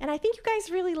 And I think you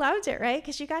guys really loved it, right?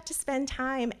 Because you got to spend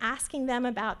time asking them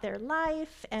about their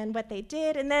life and what they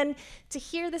did. And then to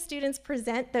hear the students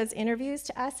present those interviews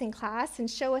to us in class and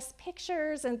show us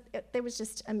pictures, and it was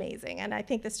just amazing. And I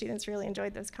think the students really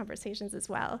enjoyed those conversations as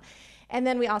well. And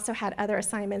then we also had other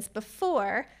assignments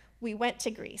before we went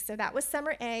to Greece. So that was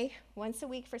summer A, once a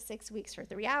week for 6 weeks for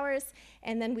 3 hours.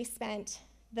 And then we spent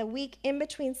the week in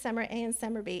between summer A and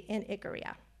summer B in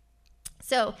Ikaria.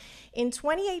 So in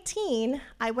 2018,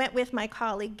 I went with my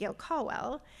colleague, Gail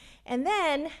Caldwell, and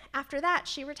then after that,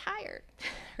 she retired,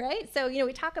 right? So,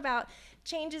 we talk about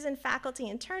changes in faculty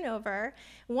and turnover.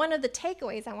 One of the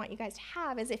takeaways I want you guys to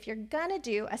have is if you're gonna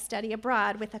do a study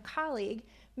abroad with a colleague,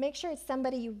 make sure it's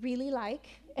somebody you really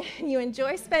like and you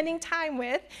enjoy spending time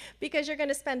with, because you're going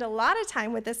to spend a lot of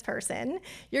time with this person.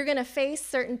 You're going to face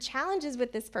certain challenges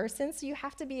with this person, so you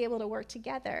have to be able to work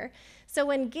together. So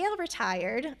when Gail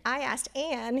retired, I asked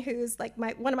Anne, who's like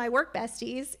one of my work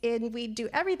besties, and we do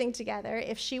everything together,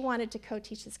 if she wanted to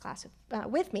co-teach this class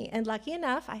with me. And lucky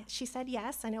enough, she said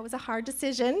yes. I know it was a hard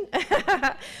decision,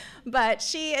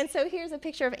 but and so here's a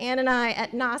picture of Anne and I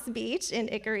at Noss Beach in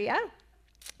Ikaria.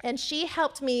 And she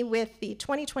helped me with the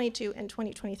 2022 and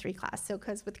 2023 class. So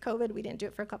because with COVID, we didn't do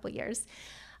it for a couple years.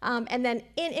 And then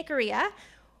in Ikaria,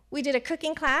 we did a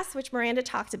cooking class, which Miranda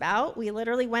talked about. We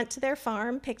literally went to their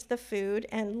farm, picked the food,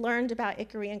 and learned about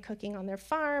Icarian cooking on their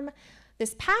farm.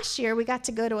 This past year, we got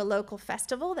to go to a local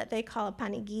festival that they call a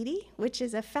panigiri, which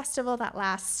is a festival that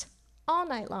lasts all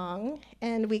night long,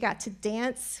 and we got to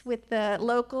dance with the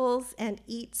locals and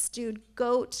eat stewed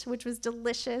goat, which was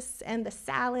delicious, and the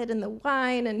salad and the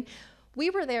wine, and we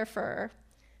were there for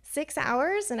 6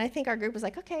 hours, and I think our group was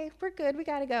like, okay, we're good, we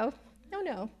gotta go.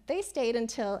 No, they stayed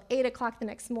until 8 o'clock the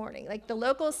next morning. Like, the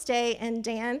locals stay and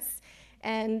dance,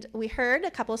 and we heard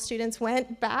a couple of students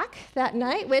went back that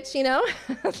night, which,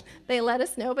 they let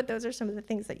us know, but those are some of the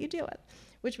things that you deal with,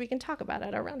 which we can talk about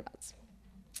at our roundabouts.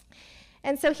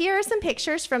 And so here are some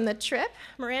pictures from the trip.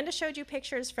 Miranda showed you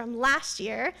pictures from last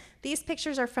year. These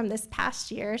pictures are from this past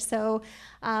year. So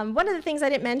one of the things I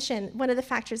didn't mention, one of the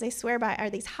factors they swear by are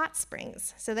these hot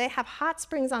springs. So they have hot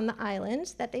springs on the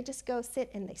island that they just go sit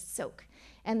and they soak.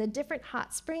 And the different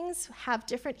hot springs have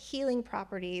different healing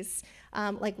properties.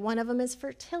 Like one of them is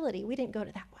fertility. We didn't go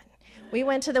to that one. We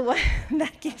went to the one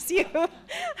that gives you,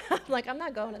 I'm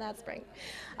not going to that spring.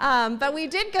 But we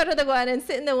did go to the one and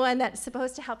sit in the one that's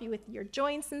supposed to help you with your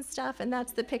joints and stuff, and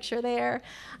that's the picture there.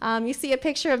 You see a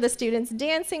picture of the students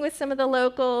dancing with some of the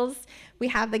locals. We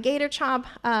have the Gator Chomp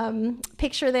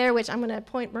picture there, which I'm going to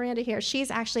point Miranda here. She's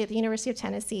actually at the University of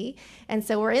Tennessee, and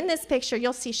so we're in this picture.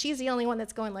 You'll see she's the only one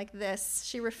that's going like this.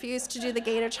 She refused to do the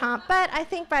Gator Chomp, but I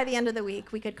think by the end of the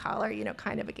week, we could call her,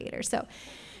 kind of a gator. So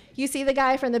you see the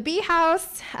guy from the bee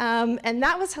house, and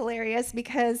that was hilarious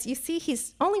because you see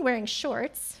he's only wearing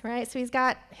shorts, right? So he's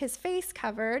got his face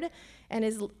covered and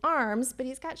his arms, but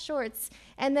he's got shorts.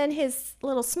 And then his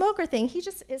little smoker thing, he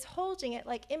just is holding it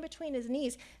like in between his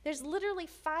knees. There's literally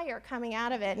fire coming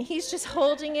out of it, and he's just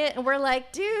holding it, and we're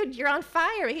like, dude, you're on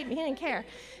fire. He didn't care.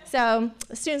 So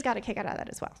the students got a kick out of that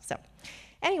as well. So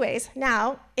anyways,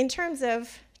 now in terms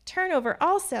of turnover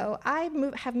also, I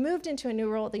have moved into a new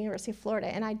role at the University of Florida,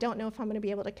 and I don't know if I'm going to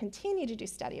be able to continue to do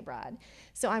study abroad.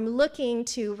 So I'm looking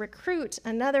to recruit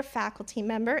another faculty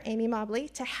member, Amy Mobley,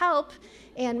 to help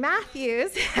Ann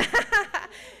Matthews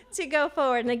to go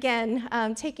forward. And again,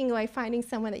 taking away finding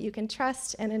someone that you can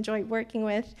trust and enjoy working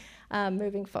with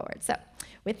moving forward. So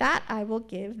with that, I will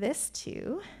give this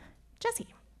to Jessie.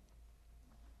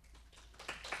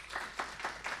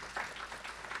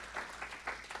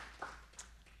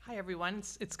 Hi, everyone.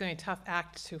 It's going to be a tough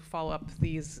act to follow up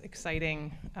these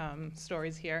exciting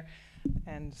stories here.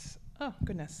 And, oh,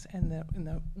 goodness, and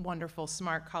the wonderful,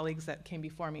 smart colleagues that came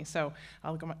before me. So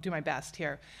I'll do my best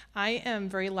here. I am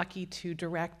very lucky to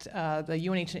direct the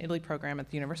UNH in Italy program at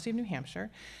the University of New Hampshire.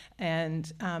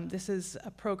 And this is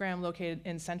a program located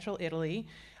in central Italy.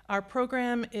 Our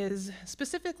program is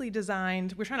specifically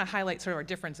designed, we're trying to highlight sort of our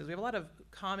differences. We have a lot of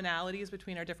commonalities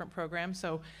between our different programs,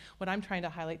 so what I'm trying to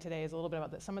highlight today is a little bit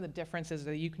about some of the differences,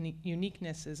 the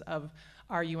uniquenesses of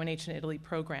our UNH in Italy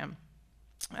program.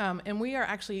 And we are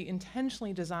actually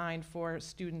intentionally designed for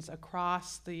students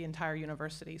across the entire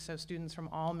university, so students from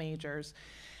all majors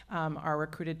are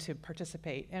recruited to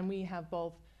participate. And we have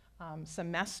both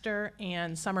semester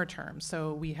and summer terms,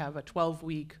 so we have a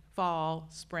 12-week fall,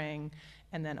 spring,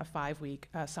 and then a 5-week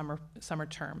summer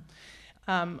term.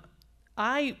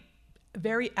 I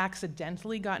very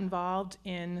accidentally got involved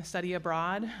in study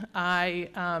abroad.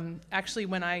 Actually,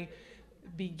 when I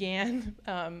began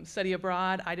study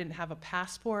abroad, I didn't have a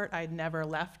passport. I'd never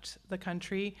left the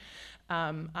country.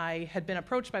 I had been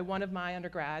approached by one of my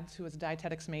undergrads who was a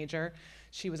dietetics major.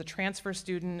 She was a transfer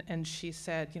student, and she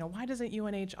said, why doesn't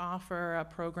UNH offer a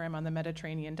program on the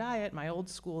Mediterranean diet? My old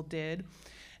school did.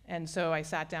 And so I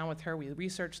sat down with her, we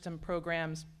researched some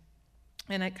programs,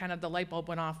 and the light bulb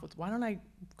went off with, why don't I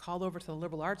call over to the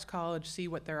Liberal Arts College, see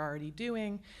what they're already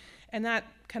doing? And that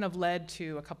kind of led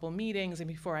to a couple meetings, and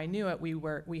before I knew it,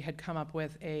 we had come up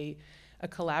with a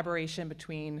collaboration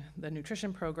between the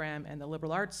nutrition program and the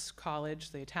Liberal Arts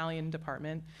College, the Italian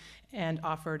department, and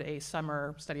offered a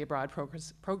summer study abroad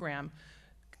program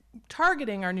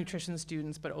targeting our nutrition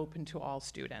students, but open to all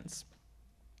students.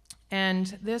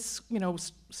 And this,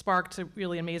 sparked a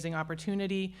really amazing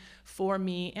opportunity for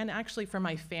me and actually for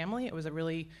my family. It was a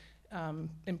really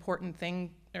important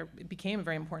thing, or it became a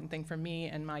very important thing for me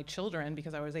and my children,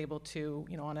 because I was able to,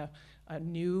 on a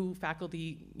new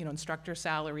faculty, instructor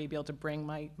salary, be able to bring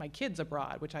my kids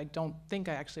abroad, which I don't think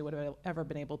I actually would have ever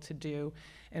been able to do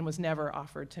and was never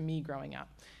offered to me growing up.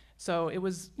 So it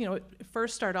was, it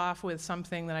first started off with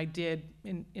something that I did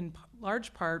in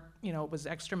large part, it was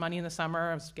extra money in the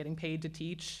summer. I was getting paid to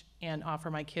teach and offer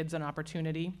my kids an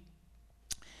opportunity.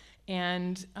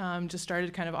 And just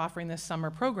started kind of offering this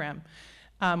summer program.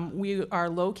 We are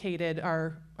located,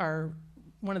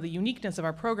 one of the uniqueness of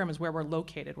our program is where we're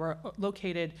located. We're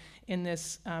located in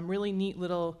this really neat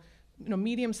little,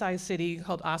 medium-sized city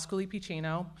called Ascoli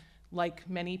Piceno. Like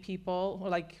many people, or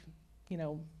like,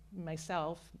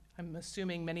 myself, I'm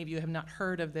assuming many of you have not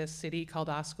heard of this city called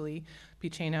Ascoli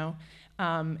Piceno.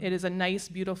 It is a nice,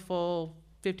 beautiful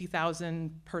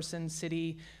 50,000 person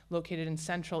city located in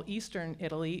central eastern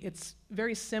Italy. It's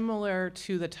very similar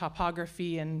to the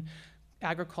topography and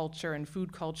agriculture and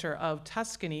food culture of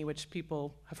Tuscany, which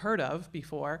people have heard of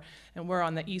before, and we're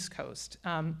on the East Coast.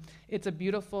 It's a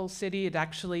beautiful city. It's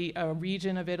actually a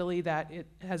region of Italy that it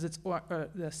has its,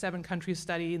 the 7 countries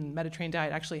study and Mediterranean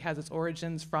diet actually has its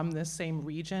origins from this same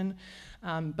region,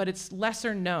 but it's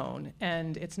lesser known,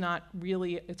 and it's not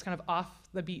really, it's kind of off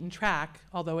the beaten track,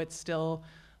 although it's still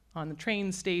on the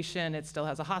train station, it still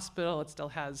has a hospital, it still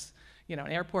has, an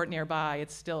airport nearby,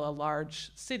 it's still a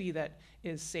large city that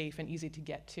is safe and easy to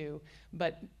get to,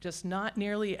 but just not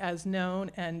nearly as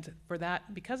known. And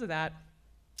because of that,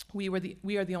 we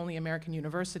are the only American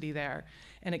university there,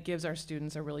 and it gives our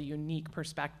students a really unique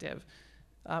perspective.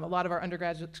 A lot of our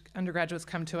undergraduates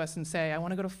come to us and say, I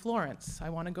want to go to Florence, I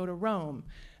want to go to Rome.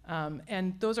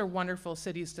 And those are wonderful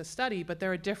cities to study, but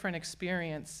they're a different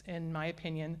experience, in my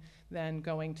opinion, than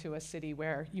going to a city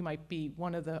where you might be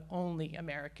one of the only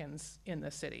Americans in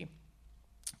the city.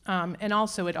 And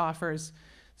also it offers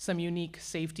some unique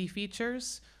safety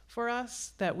features for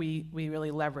us that we really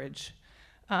leverage.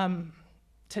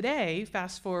 Today,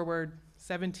 fast forward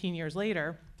 17 years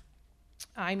later,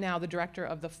 I'm now the director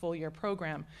of the full year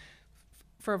program.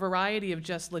 For a variety of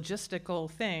just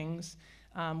logistical things,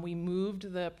 we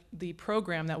moved the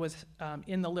program that was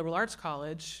in the Liberal Arts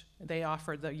College. They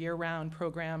offered the year-round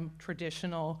program,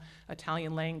 traditional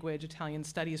Italian language, Italian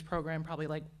studies program, probably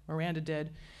like Miranda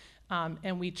did.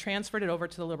 And we transferred it over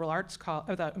to the Liberal Arts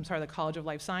the College of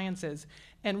Life Sciences,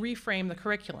 and reframed the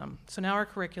curriculum. So now our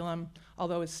curriculum,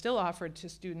 although it's still offered to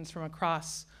students from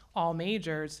across all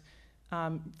majors,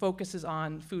 focuses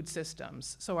on food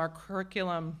systems. So our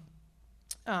curriculum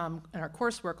and our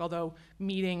coursework, although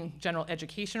meeting general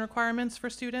education requirements for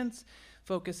students,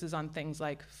 focuses on things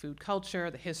like food culture,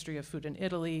 the history of food in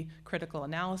Italy, critical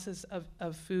analysis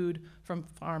of food from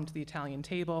farm to the Italian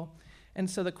table. And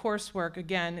so the coursework,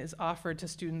 again, is offered to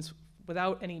students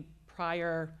without any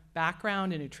prior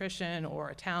background in nutrition or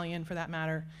Italian, for that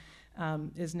matter,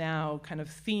 is now kind of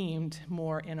themed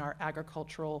more in our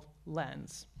agricultural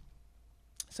lens.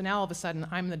 So now all of a sudden,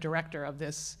 I'm the director of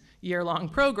this year-long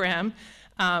program,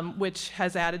 which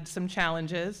has added some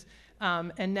challenges.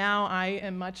 And now I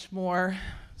am much more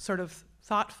sort of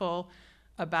thoughtful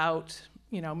about,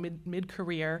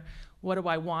 mid-career, what do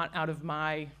I want out of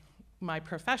my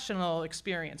professional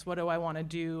experience? What do I want to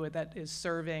do that is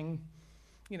serving,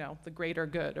 the greater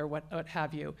good, or what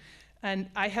have you?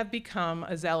 And I have become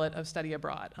a zealot of study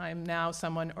abroad. I'm now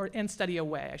and study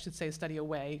away, I should say study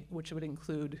away, which would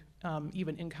include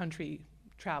even in-country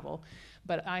travel.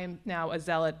 But I am now a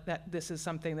zealot that this is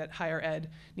something that higher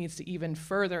ed needs to even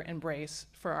further embrace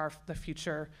for our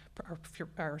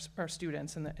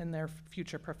students and their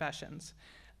future professions.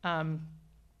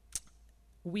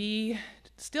 We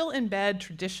still embed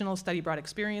traditional study abroad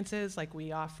experiences, like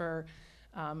we offer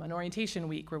an orientation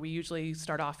week where we usually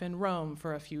start off in Rome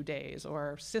for a few days,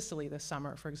 or Sicily this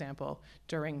summer, for example,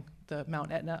 during the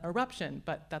Mount Etna eruption,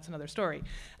 but that's another story.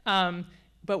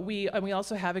 But we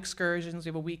also have excursions. We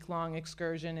have a week-long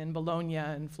excursion in Bologna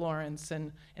and Florence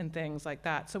and things like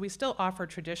that. So we still offer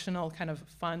traditional kind of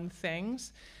fun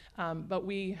things, but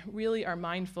we really are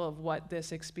mindful of what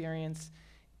this experience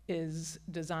is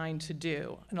designed to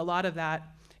do. And a lot of that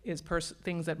is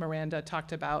things that Miranda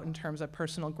talked about in terms of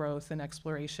personal growth and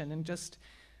exploration and just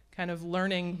kind of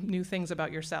learning new things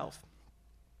about yourself.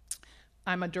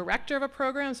 I'm a director of a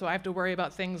program, so I have to worry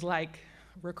about things like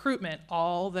recruitment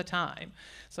all the time.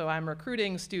 So I'm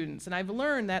recruiting students, and I've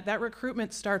learned that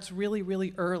recruitment starts really,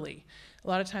 really early. A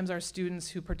lot of times our students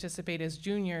who participate as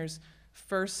juniors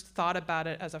first thought about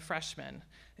it as a freshman.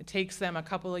 It takes them a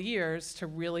couple of years to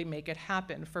really make it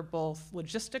happen for both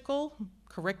logistical,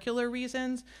 curricular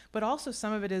reasons, but also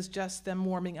some of it is just them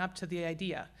warming up to the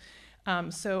idea.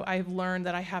 So I've learned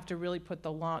that I have to really put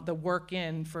the work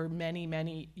in for many,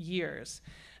 many years.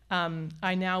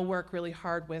 I now work really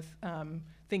hard with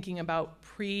thinking about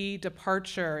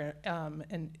pre-departure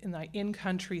and the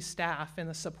in-country staff and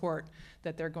the support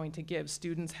that they're going to give.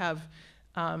 Students have,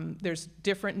 there's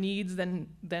different needs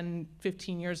than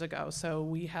 15 years ago. So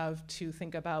we have to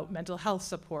think about mental health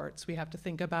supports. We have to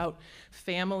think about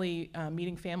family,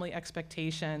 meeting family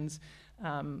expectations.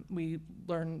 We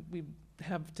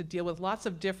have to deal with lots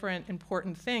of different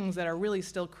important things that are really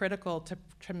still critical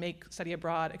to make study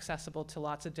abroad accessible to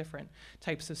lots of different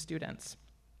types of students.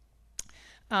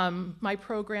 My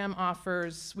program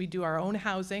offers, we do our own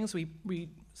housings. We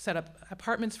set up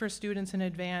apartments for students in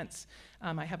advance.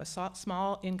 I have a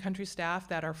small in-country staff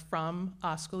that are from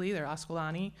Ascoli, they're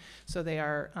Ascolani, so they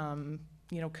are,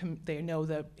 they know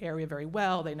the area very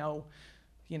well. They know,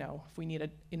 if we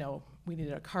needed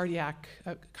a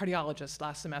cardiologist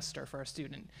last semester for a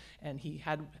student, and he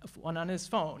had one on his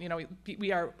phone.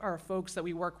 We are folks that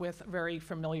we work with very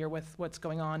familiar with what's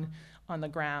going on the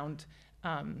ground.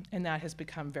 And that has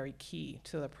become very key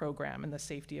to the program and the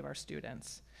safety of our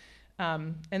students.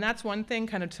 And that's one thing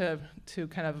kind of to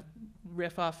kind of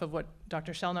riff off of what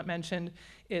Dr. Shelnut mentioned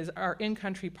is our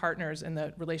in-country partners and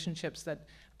the relationships that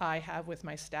I have with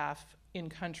my staff in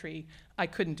country. I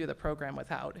couldn't do the program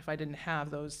without. If I didn't have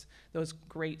those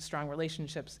great, strong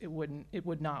relationships, it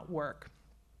would not work.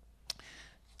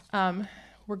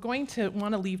 We're going to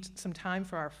want to leave some time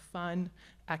for our fun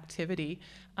activity,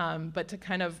 but to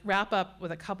kind of wrap up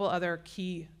with a couple other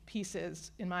key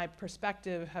pieces in my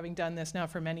perspective, having done this now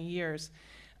for many years,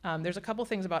 there's a couple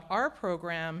things about our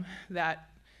program that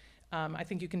I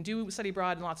think you can do study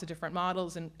abroad in lots of different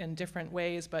models and different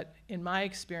ways, but in my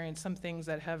experience, some things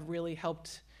that have really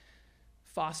helped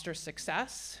foster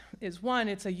success is one,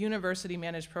 it's a university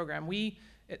managed program.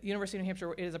 At the University of New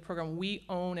Hampshire, it is a program we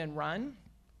own and run.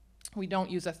 We don't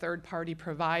use a third-party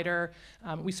provider.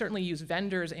 We certainly use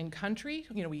vendors in country.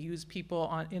 We use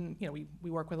people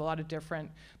we work with a lot of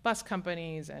different bus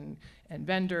companies and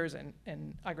vendors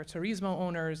and agriturismo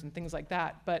owners and things like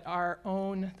that. But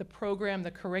the program,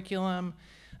 the curriculum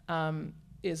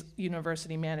is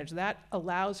university managed. That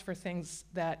allows for things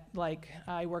that, like,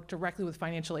 I work directly with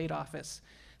financial aid office,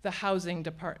 the housing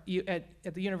department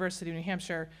at the University of New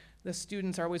Hampshire. The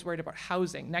students are always worried about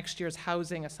housing, next year's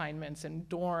housing assignments and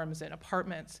dorms and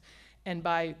apartments. And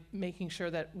by making sure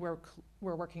that we're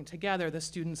working together, the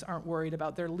students aren't worried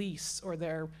about their lease or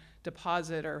their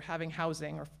deposit or having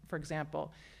housing, or, for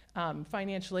example.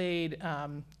 Financial aid,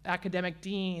 academic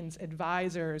deans,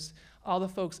 advisors, all the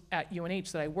folks at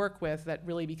UNH that I work with that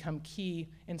really become key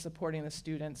in supporting the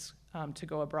students to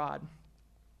go abroad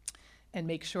and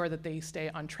make sure that they stay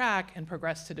on track and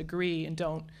progress to degree and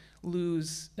don't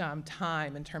lose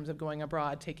time in terms of going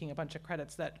abroad, taking a bunch of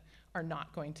credits that are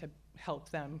not going to help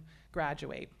them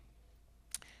graduate.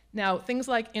 Now, things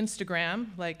like Instagram,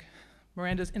 like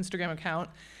Miranda's Instagram account,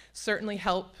 certainly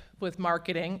help with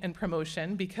marketing and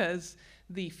promotion because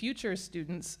the future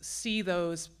students see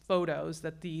those photos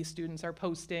that the students are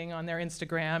posting on their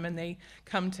Instagram, and they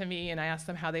come to me and I ask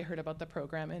them how they heard about the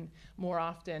program, and more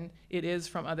often it is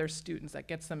from other students that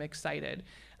gets them excited.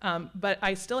 But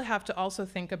I still have to also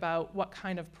think about what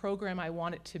kind of program I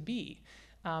want it to be.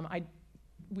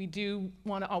 We do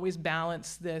want to always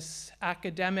balance this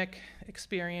academic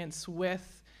experience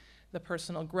with the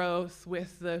personal growth,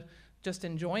 with the just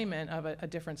enjoyment of a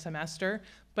different semester.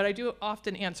 But I do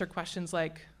often answer questions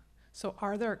like, so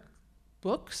are there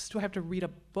books? Do I have to read a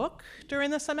book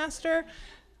during the semester?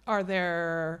 Are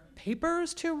there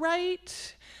papers to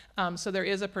write? So there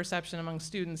is a perception among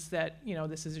students that,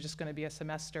 this is just going to be a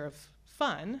semester of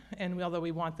fun. And although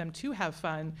we want them to have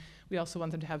fun, we also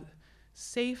want them to have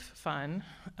safe fun.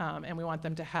 And we want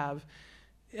them to have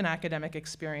an academic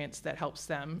experience that helps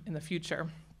them in the future.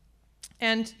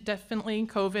 And definitely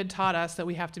COVID taught us that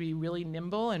we have to be really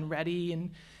nimble and ready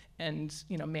and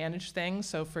manage things.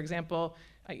 So for example,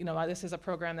 this is a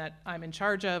program that I'm in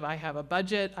charge of. I have a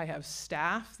budget. I have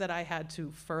staff that I had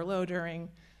to furlough during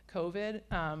COVID.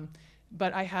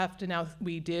 But I have to now,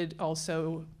 we did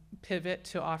also pivot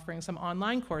to offering some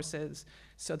online courses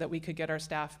so that we could get our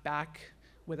staff back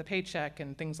with a paycheck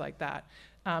and things like that.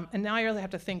 And now I really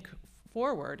have to think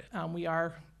forward. We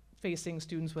are facing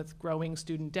students with growing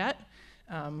student debt.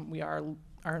 Our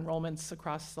enrollments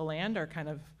across the land are kind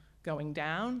of going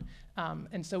down.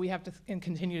 And so we have to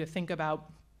continue to think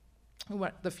about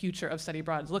what the future of study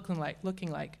abroad is looking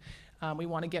like. We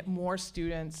want to get more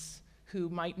students who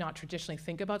might not traditionally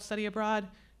think about study abroad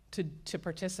to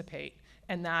participate.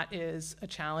 And that is a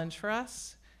challenge for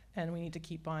us. And we need to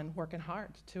keep on working hard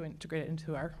to integrate it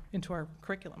into our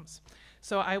curriculums.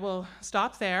 So I will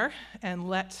stop there and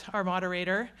let our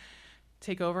moderator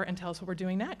take over and tell us what we're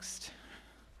doing next.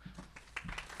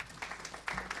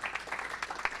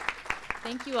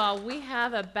 Thank you all. We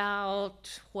have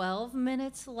about 12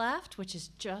 minutes left, which is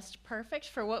just perfect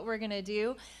for what we're going to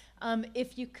do.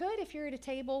 If you're at a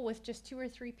table with just 2 or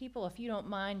 3 people, if you don't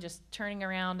mind just turning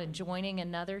around and joining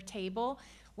another table.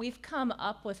 We've come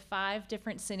up with 5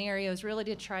 different scenarios really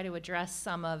to try to address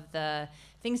some of the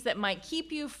things that might keep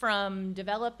you from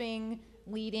developing,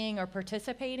 leading, or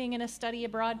participating in a study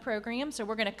abroad program. So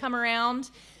we're going to come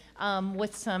around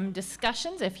with some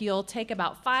discussions. If you'll take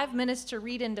about 5 minutes to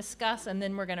read and discuss, and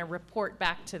then we're going to report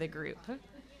back to the group.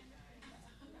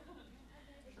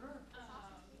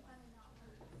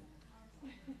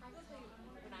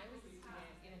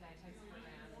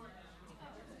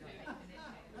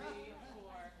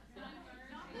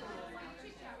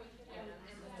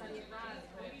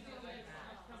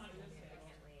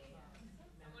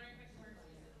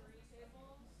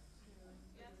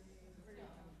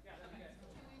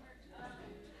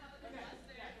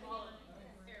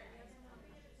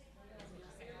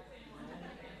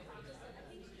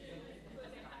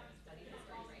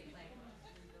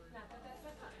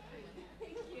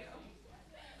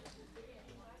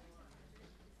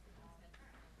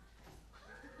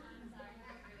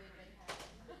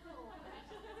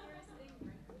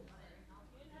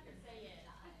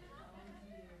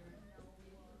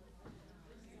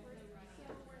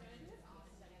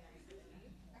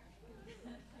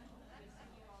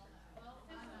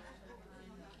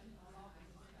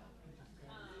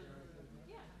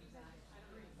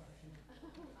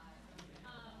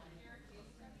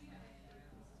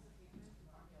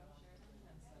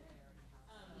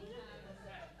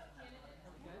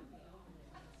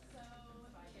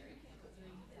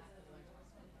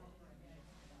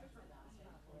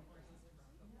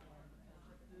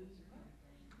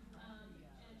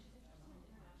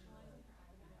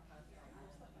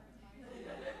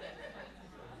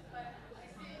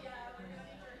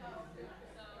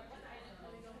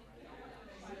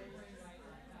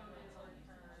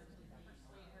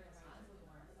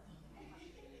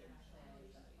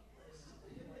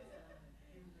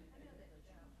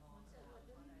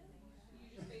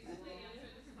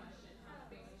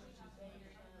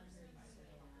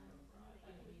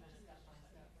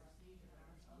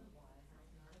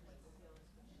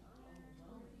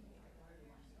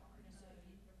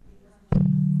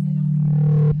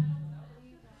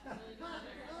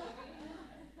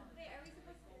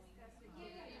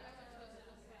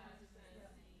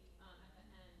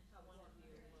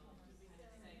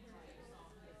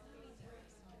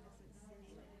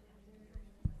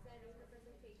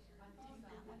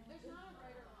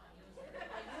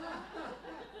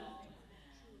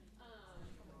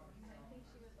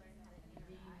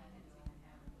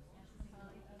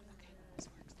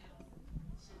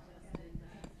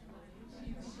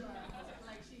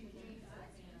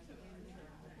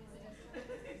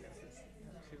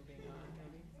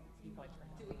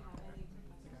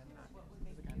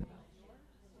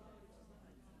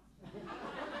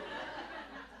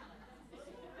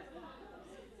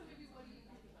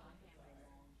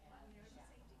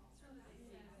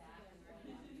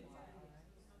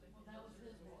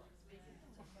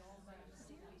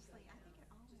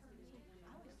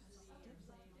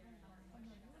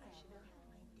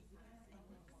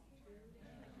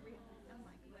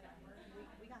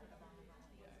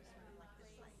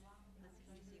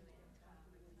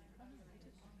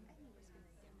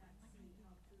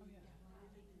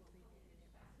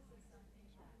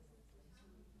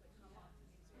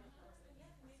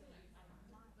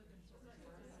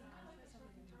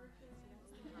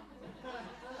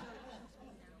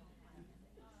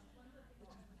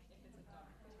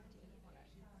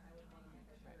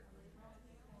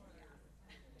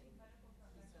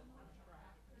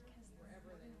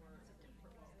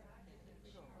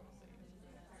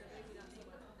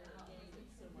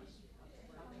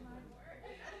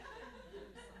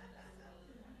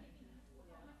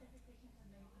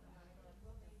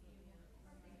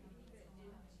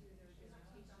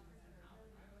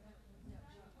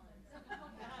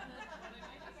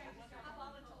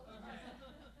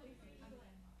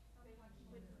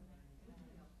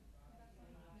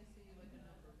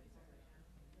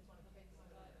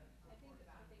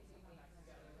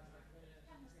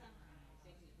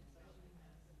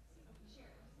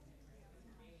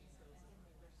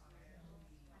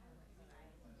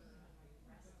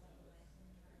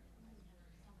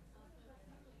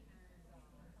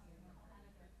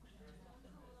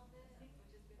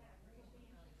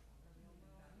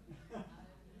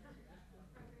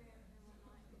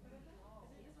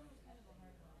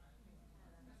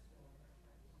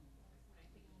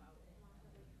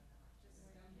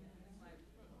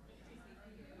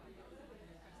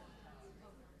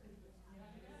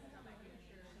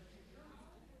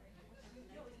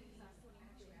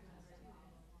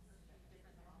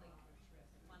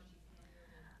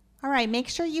 All right, make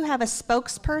sure you have a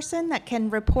spokesperson that can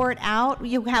report out.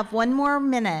 You have one more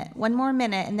minute,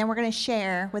 and then we're going to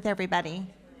share with everybody.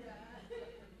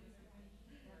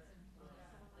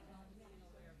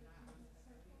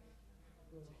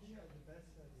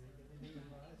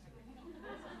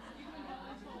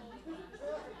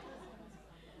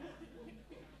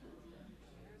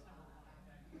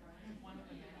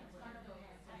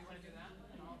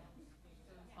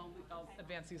 I'll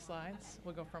advance these slides.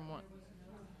 We'll go from one.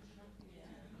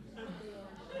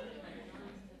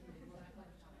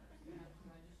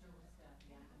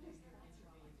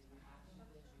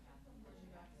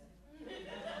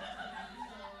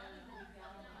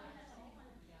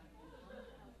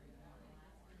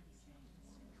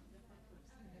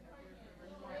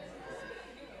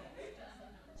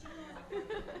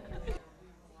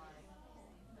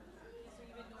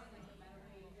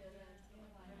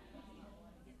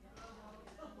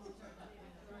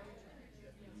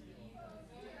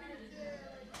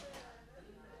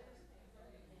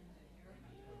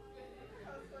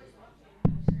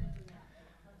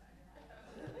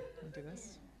 Do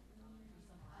this.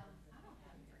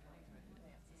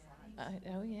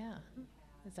 Oh, yeah.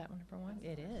 Is that number one?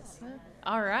 It is.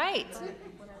 All right.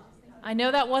 I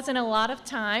know that wasn't a lot of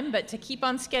time, but to keep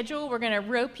on schedule, we're going to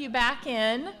rope you back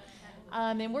in.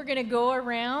 And we're going to go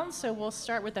around. So we'll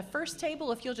start with the first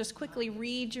table. If you'll just quickly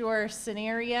read your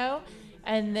scenario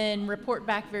and then report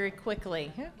back very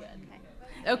quickly.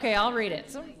 Okay, I'll read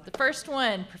it. So the first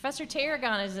one, Professor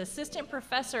Tarragon is assistant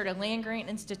professor at a land-grant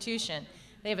institution.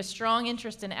 They have a strong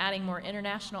interest in adding more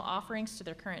international offerings to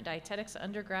their current dietetics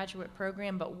undergraduate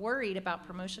program, but worried about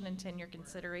promotion and tenure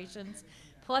considerations,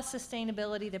 plus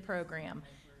sustainability of the program.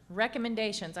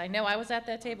 Recommendations. I know I was at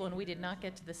that table and we did not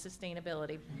get to the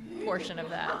sustainability portion of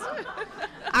that.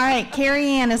 All right, Carrie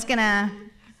Ann is going to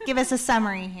give us a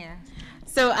summary here.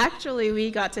 So actually, we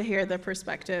got to hear the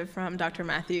perspective from Dr.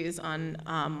 Matthews on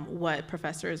what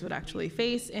professors would actually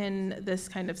face in this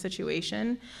kind of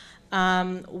situation.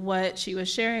 What she was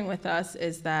sharing with us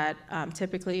is that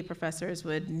typically professors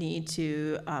would need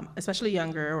to, especially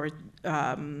younger or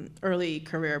early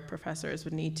career professors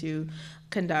would need to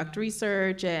conduct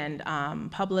research and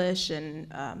publish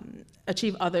and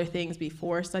achieve other things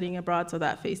before studying abroad, so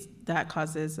that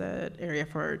causes an area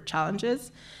for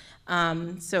challenges.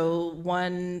 So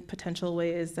one potential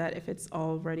way is that if it's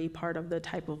already part of the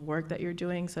type of work that you're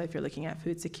doing, so if you're looking at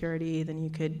food security, then you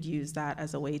could use that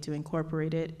as a way to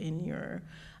incorporate it in your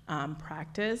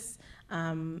practice.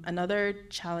 Another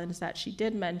challenge that she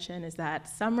did mention is that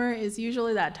summer is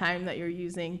usually that time that you're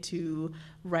using to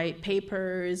write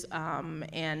papers,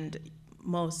 and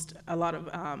a lot of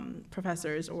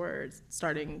professors or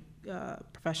starting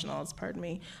professionals,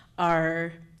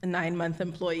 are 9-month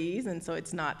employees, and so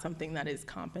it's not something that is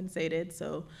compensated.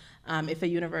 So if a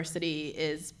university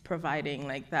is providing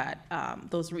like that,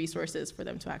 those resources for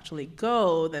them to actually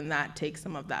go, then that takes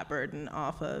some of that burden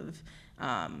off of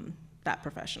that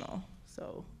professional.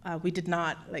 So we did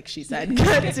not, like she said,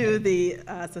 get to the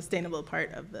sustainable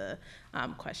part of the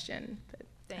question. But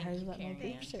Thank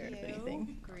you, Carrie.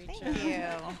 Great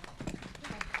job.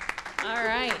 All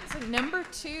right, so number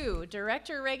 2,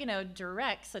 Director Oregano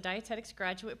directs a dietetics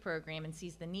graduate program and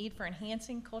sees the need for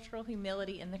enhancing cultural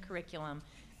humility in the curriculum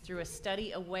through a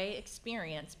study away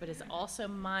experience, but is also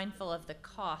mindful of the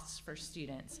costs for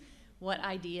students. What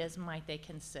ideas might they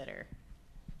consider?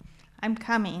 I'm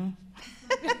coming.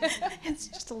 It's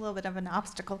just a little bit of an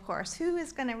obstacle course. Who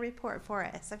is going to report for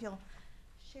us? If you'll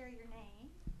share your name.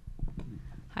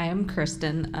 Hi, I'm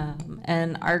Kristen,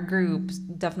 and our group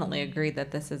definitely agreed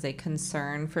that this is a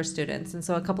concern for students. And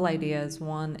so a couple ideas.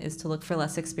 One is to look for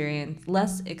less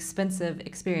expensive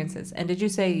experiences. And did you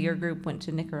say your group went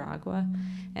to Nicaragua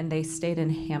and they stayed in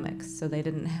hammocks, so they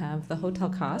didn't have the hotel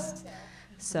costs?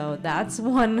 So that's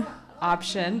one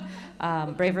option,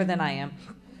 braver than I am.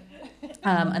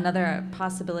 Another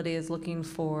possibility is looking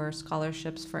for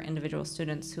scholarships for individual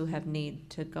students who have need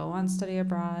to go on study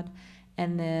abroad.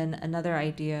 And then another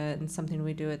idea, and something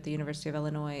we do at the University of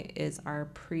Illinois, is our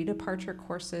pre-departure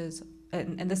courses.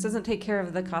 And this doesn't take care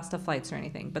of the cost of flights or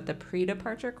anything, but the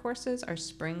pre-departure courses are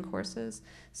spring courses,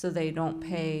 so they don't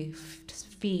pay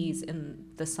fees in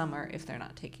the summer if they're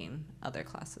not taking other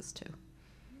classes too.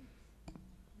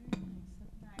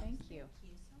 Thank you.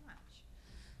 Thank you so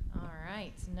much. All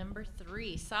right, number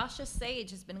 3, Sasha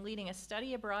Sage has been leading a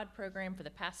study abroad program for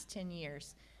the past 10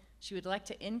 years. She would like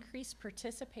to increase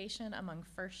participation among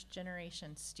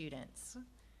first-generation students.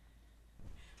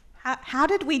 How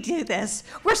did we do this?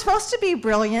 We're supposed to be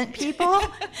brilliant people,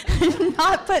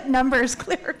 not put numbers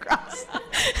clear across.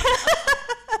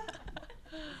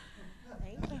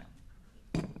 Thank you.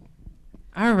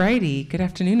 Alrighty, good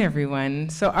afternoon, everyone.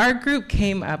 So our group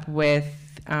came up with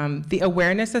the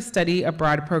awareness of study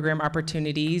abroad program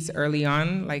opportunities early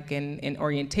on, like in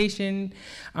orientation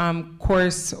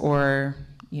course or,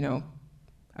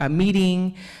 a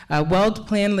meeting,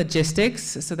 well-planned logistics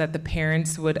so that the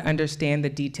parents would understand the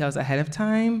details ahead of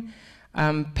time.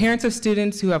 Parents of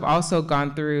students who have also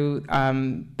gone through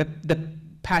the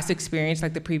past experience,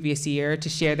 like the previous year, to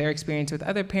share their experience with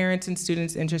other parents and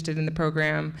students interested in the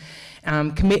program.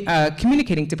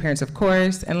 Communicating to parents, of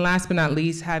course, and last but not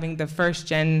least, having the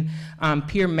first-gen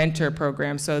peer mentor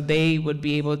program, so they would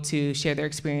be able to share their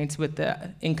experience with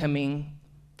the incoming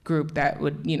group that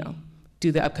would,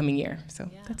 do the upcoming year. So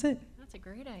that's it. That's a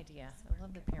great idea. I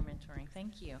love the peer mentoring.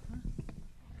 Thank you.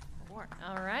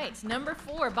 All right, number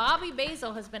 4, Bobby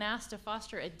Basil has been asked to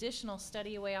foster additional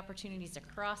study away opportunities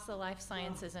across the life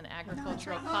sciences and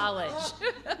agricultural college.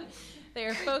 They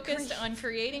are focused on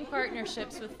creating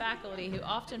partnerships with faculty who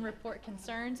often report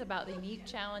concerns about the unique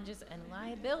challenges and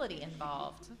liability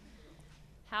involved.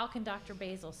 How can Dr.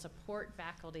 Basil support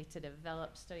faculty to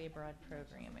develop study abroad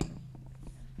programming?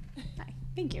 Hi,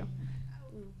 thank you.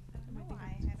 All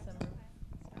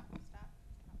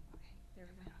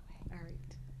right.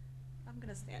 I'm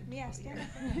gonna stand. Yeah, stand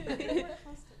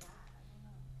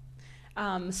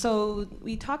up. So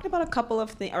we talked about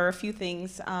a few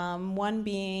things. One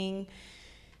being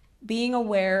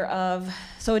aware of.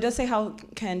 So it does say how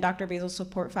can Dr. Basil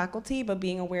support faculty, but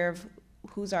being aware of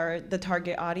who's the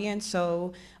target audience.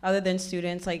 So other than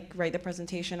students, write the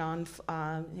presentation on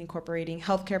incorporating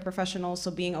healthcare professionals. So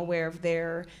being aware of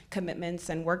their commitments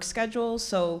and work schedules.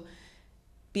 So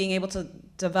being able to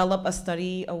develop a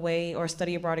study away or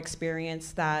study abroad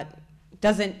experience that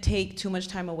doesn't take too much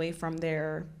time away from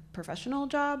their professional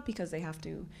job because they have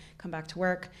to come back to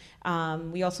work.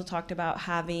 We also talked about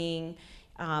having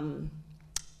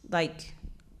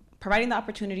providing the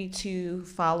opportunity to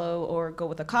follow or go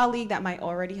with a colleague that might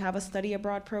already have a study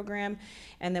abroad program.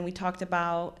 And then we talked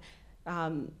about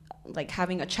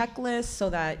having a checklist so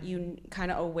that you kind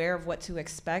of aware of what to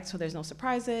expect so there's no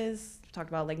surprises. We talked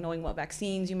about knowing what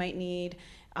vaccines you might need,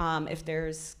 if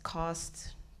there's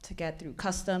cost to get through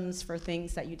customs for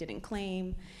things that you didn't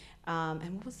claim.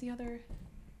 And what was the other?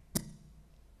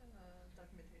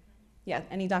 Documentation. Yeah,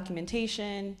 any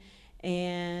documentation.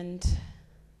 And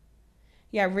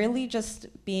yeah, really just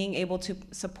being able to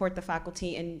support the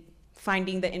faculty in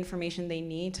finding the information they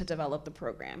need to develop the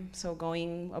program. So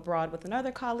going abroad with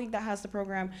another colleague that has the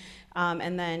program,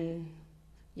 and then,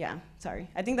 I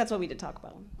think that's what we did talk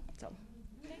about. So.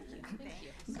 Thank you.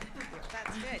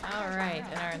 That's good. All right,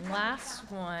 and our last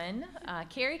one,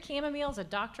 Carrie Chamomile is a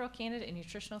doctoral candidate in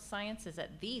nutritional sciences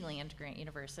at the Land-Grant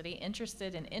University,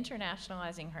 interested in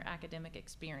internationalizing her academic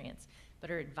experience, but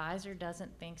her advisor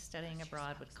doesn't think studying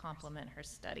abroad would complement her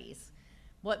studies.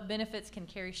 What benefits can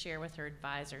Carrie share with her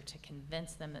advisor to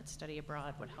convince them that study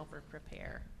abroad would help her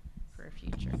prepare for a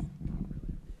future?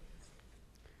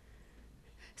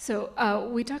 So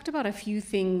we talked about a few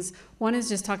things. One is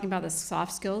just talking about the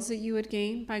soft skills that you would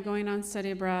gain by going on study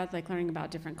abroad, like learning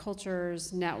about different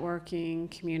cultures,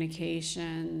 networking,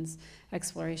 communications,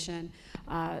 exploration,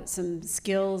 some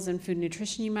skills in food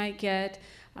nutrition you might get,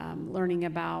 learning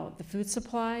about the food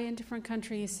supply in different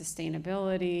countries,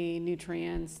 sustainability,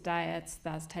 nutrients, diets,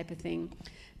 that type of thing.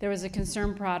 There was a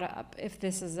concern brought up, if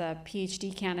this is a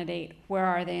PhD candidate, where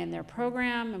are they in their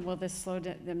program, and will this slow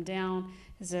them down?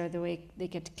 Is there the way they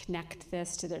could connect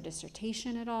this to their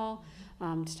dissertation at all,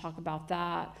 to talk about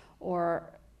that, or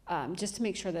just to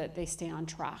make sure that they stay on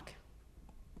track?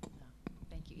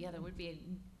 Thank you. Yeah, there would be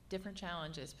different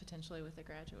challenges potentially with a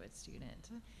graduate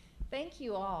student. Thank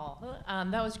you all.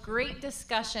 That was great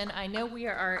discussion. I know we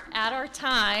are at our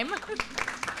time.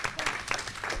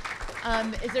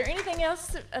 Is there anything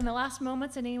else in the last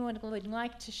moments that anyone would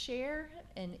like to share?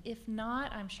 And if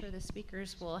not, I'm sure the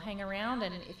speakers will hang around.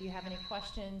 And if you have any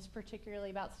questions, particularly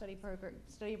about study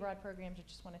abroad programs, or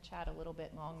just want to chat a little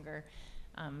bit longer,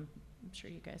 I'm sure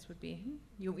you guys would be,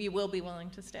 you will be willing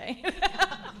to stay.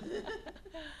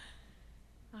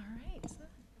 All right.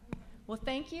 Well,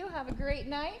 thank you. Have a great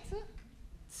night.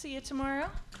 See you tomorrow.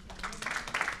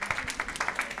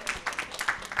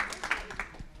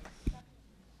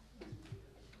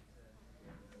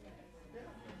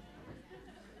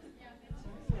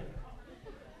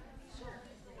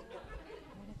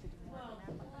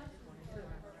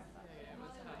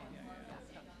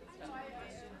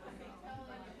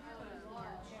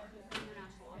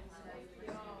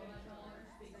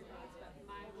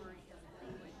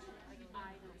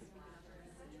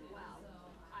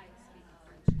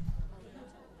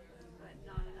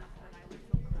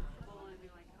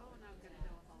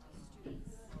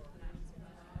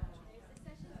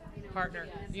 Partner.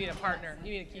 You need a partner.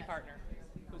 You need a key partner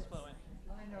who's fluent.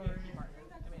 You need a key partner.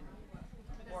 I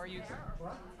mean, or you.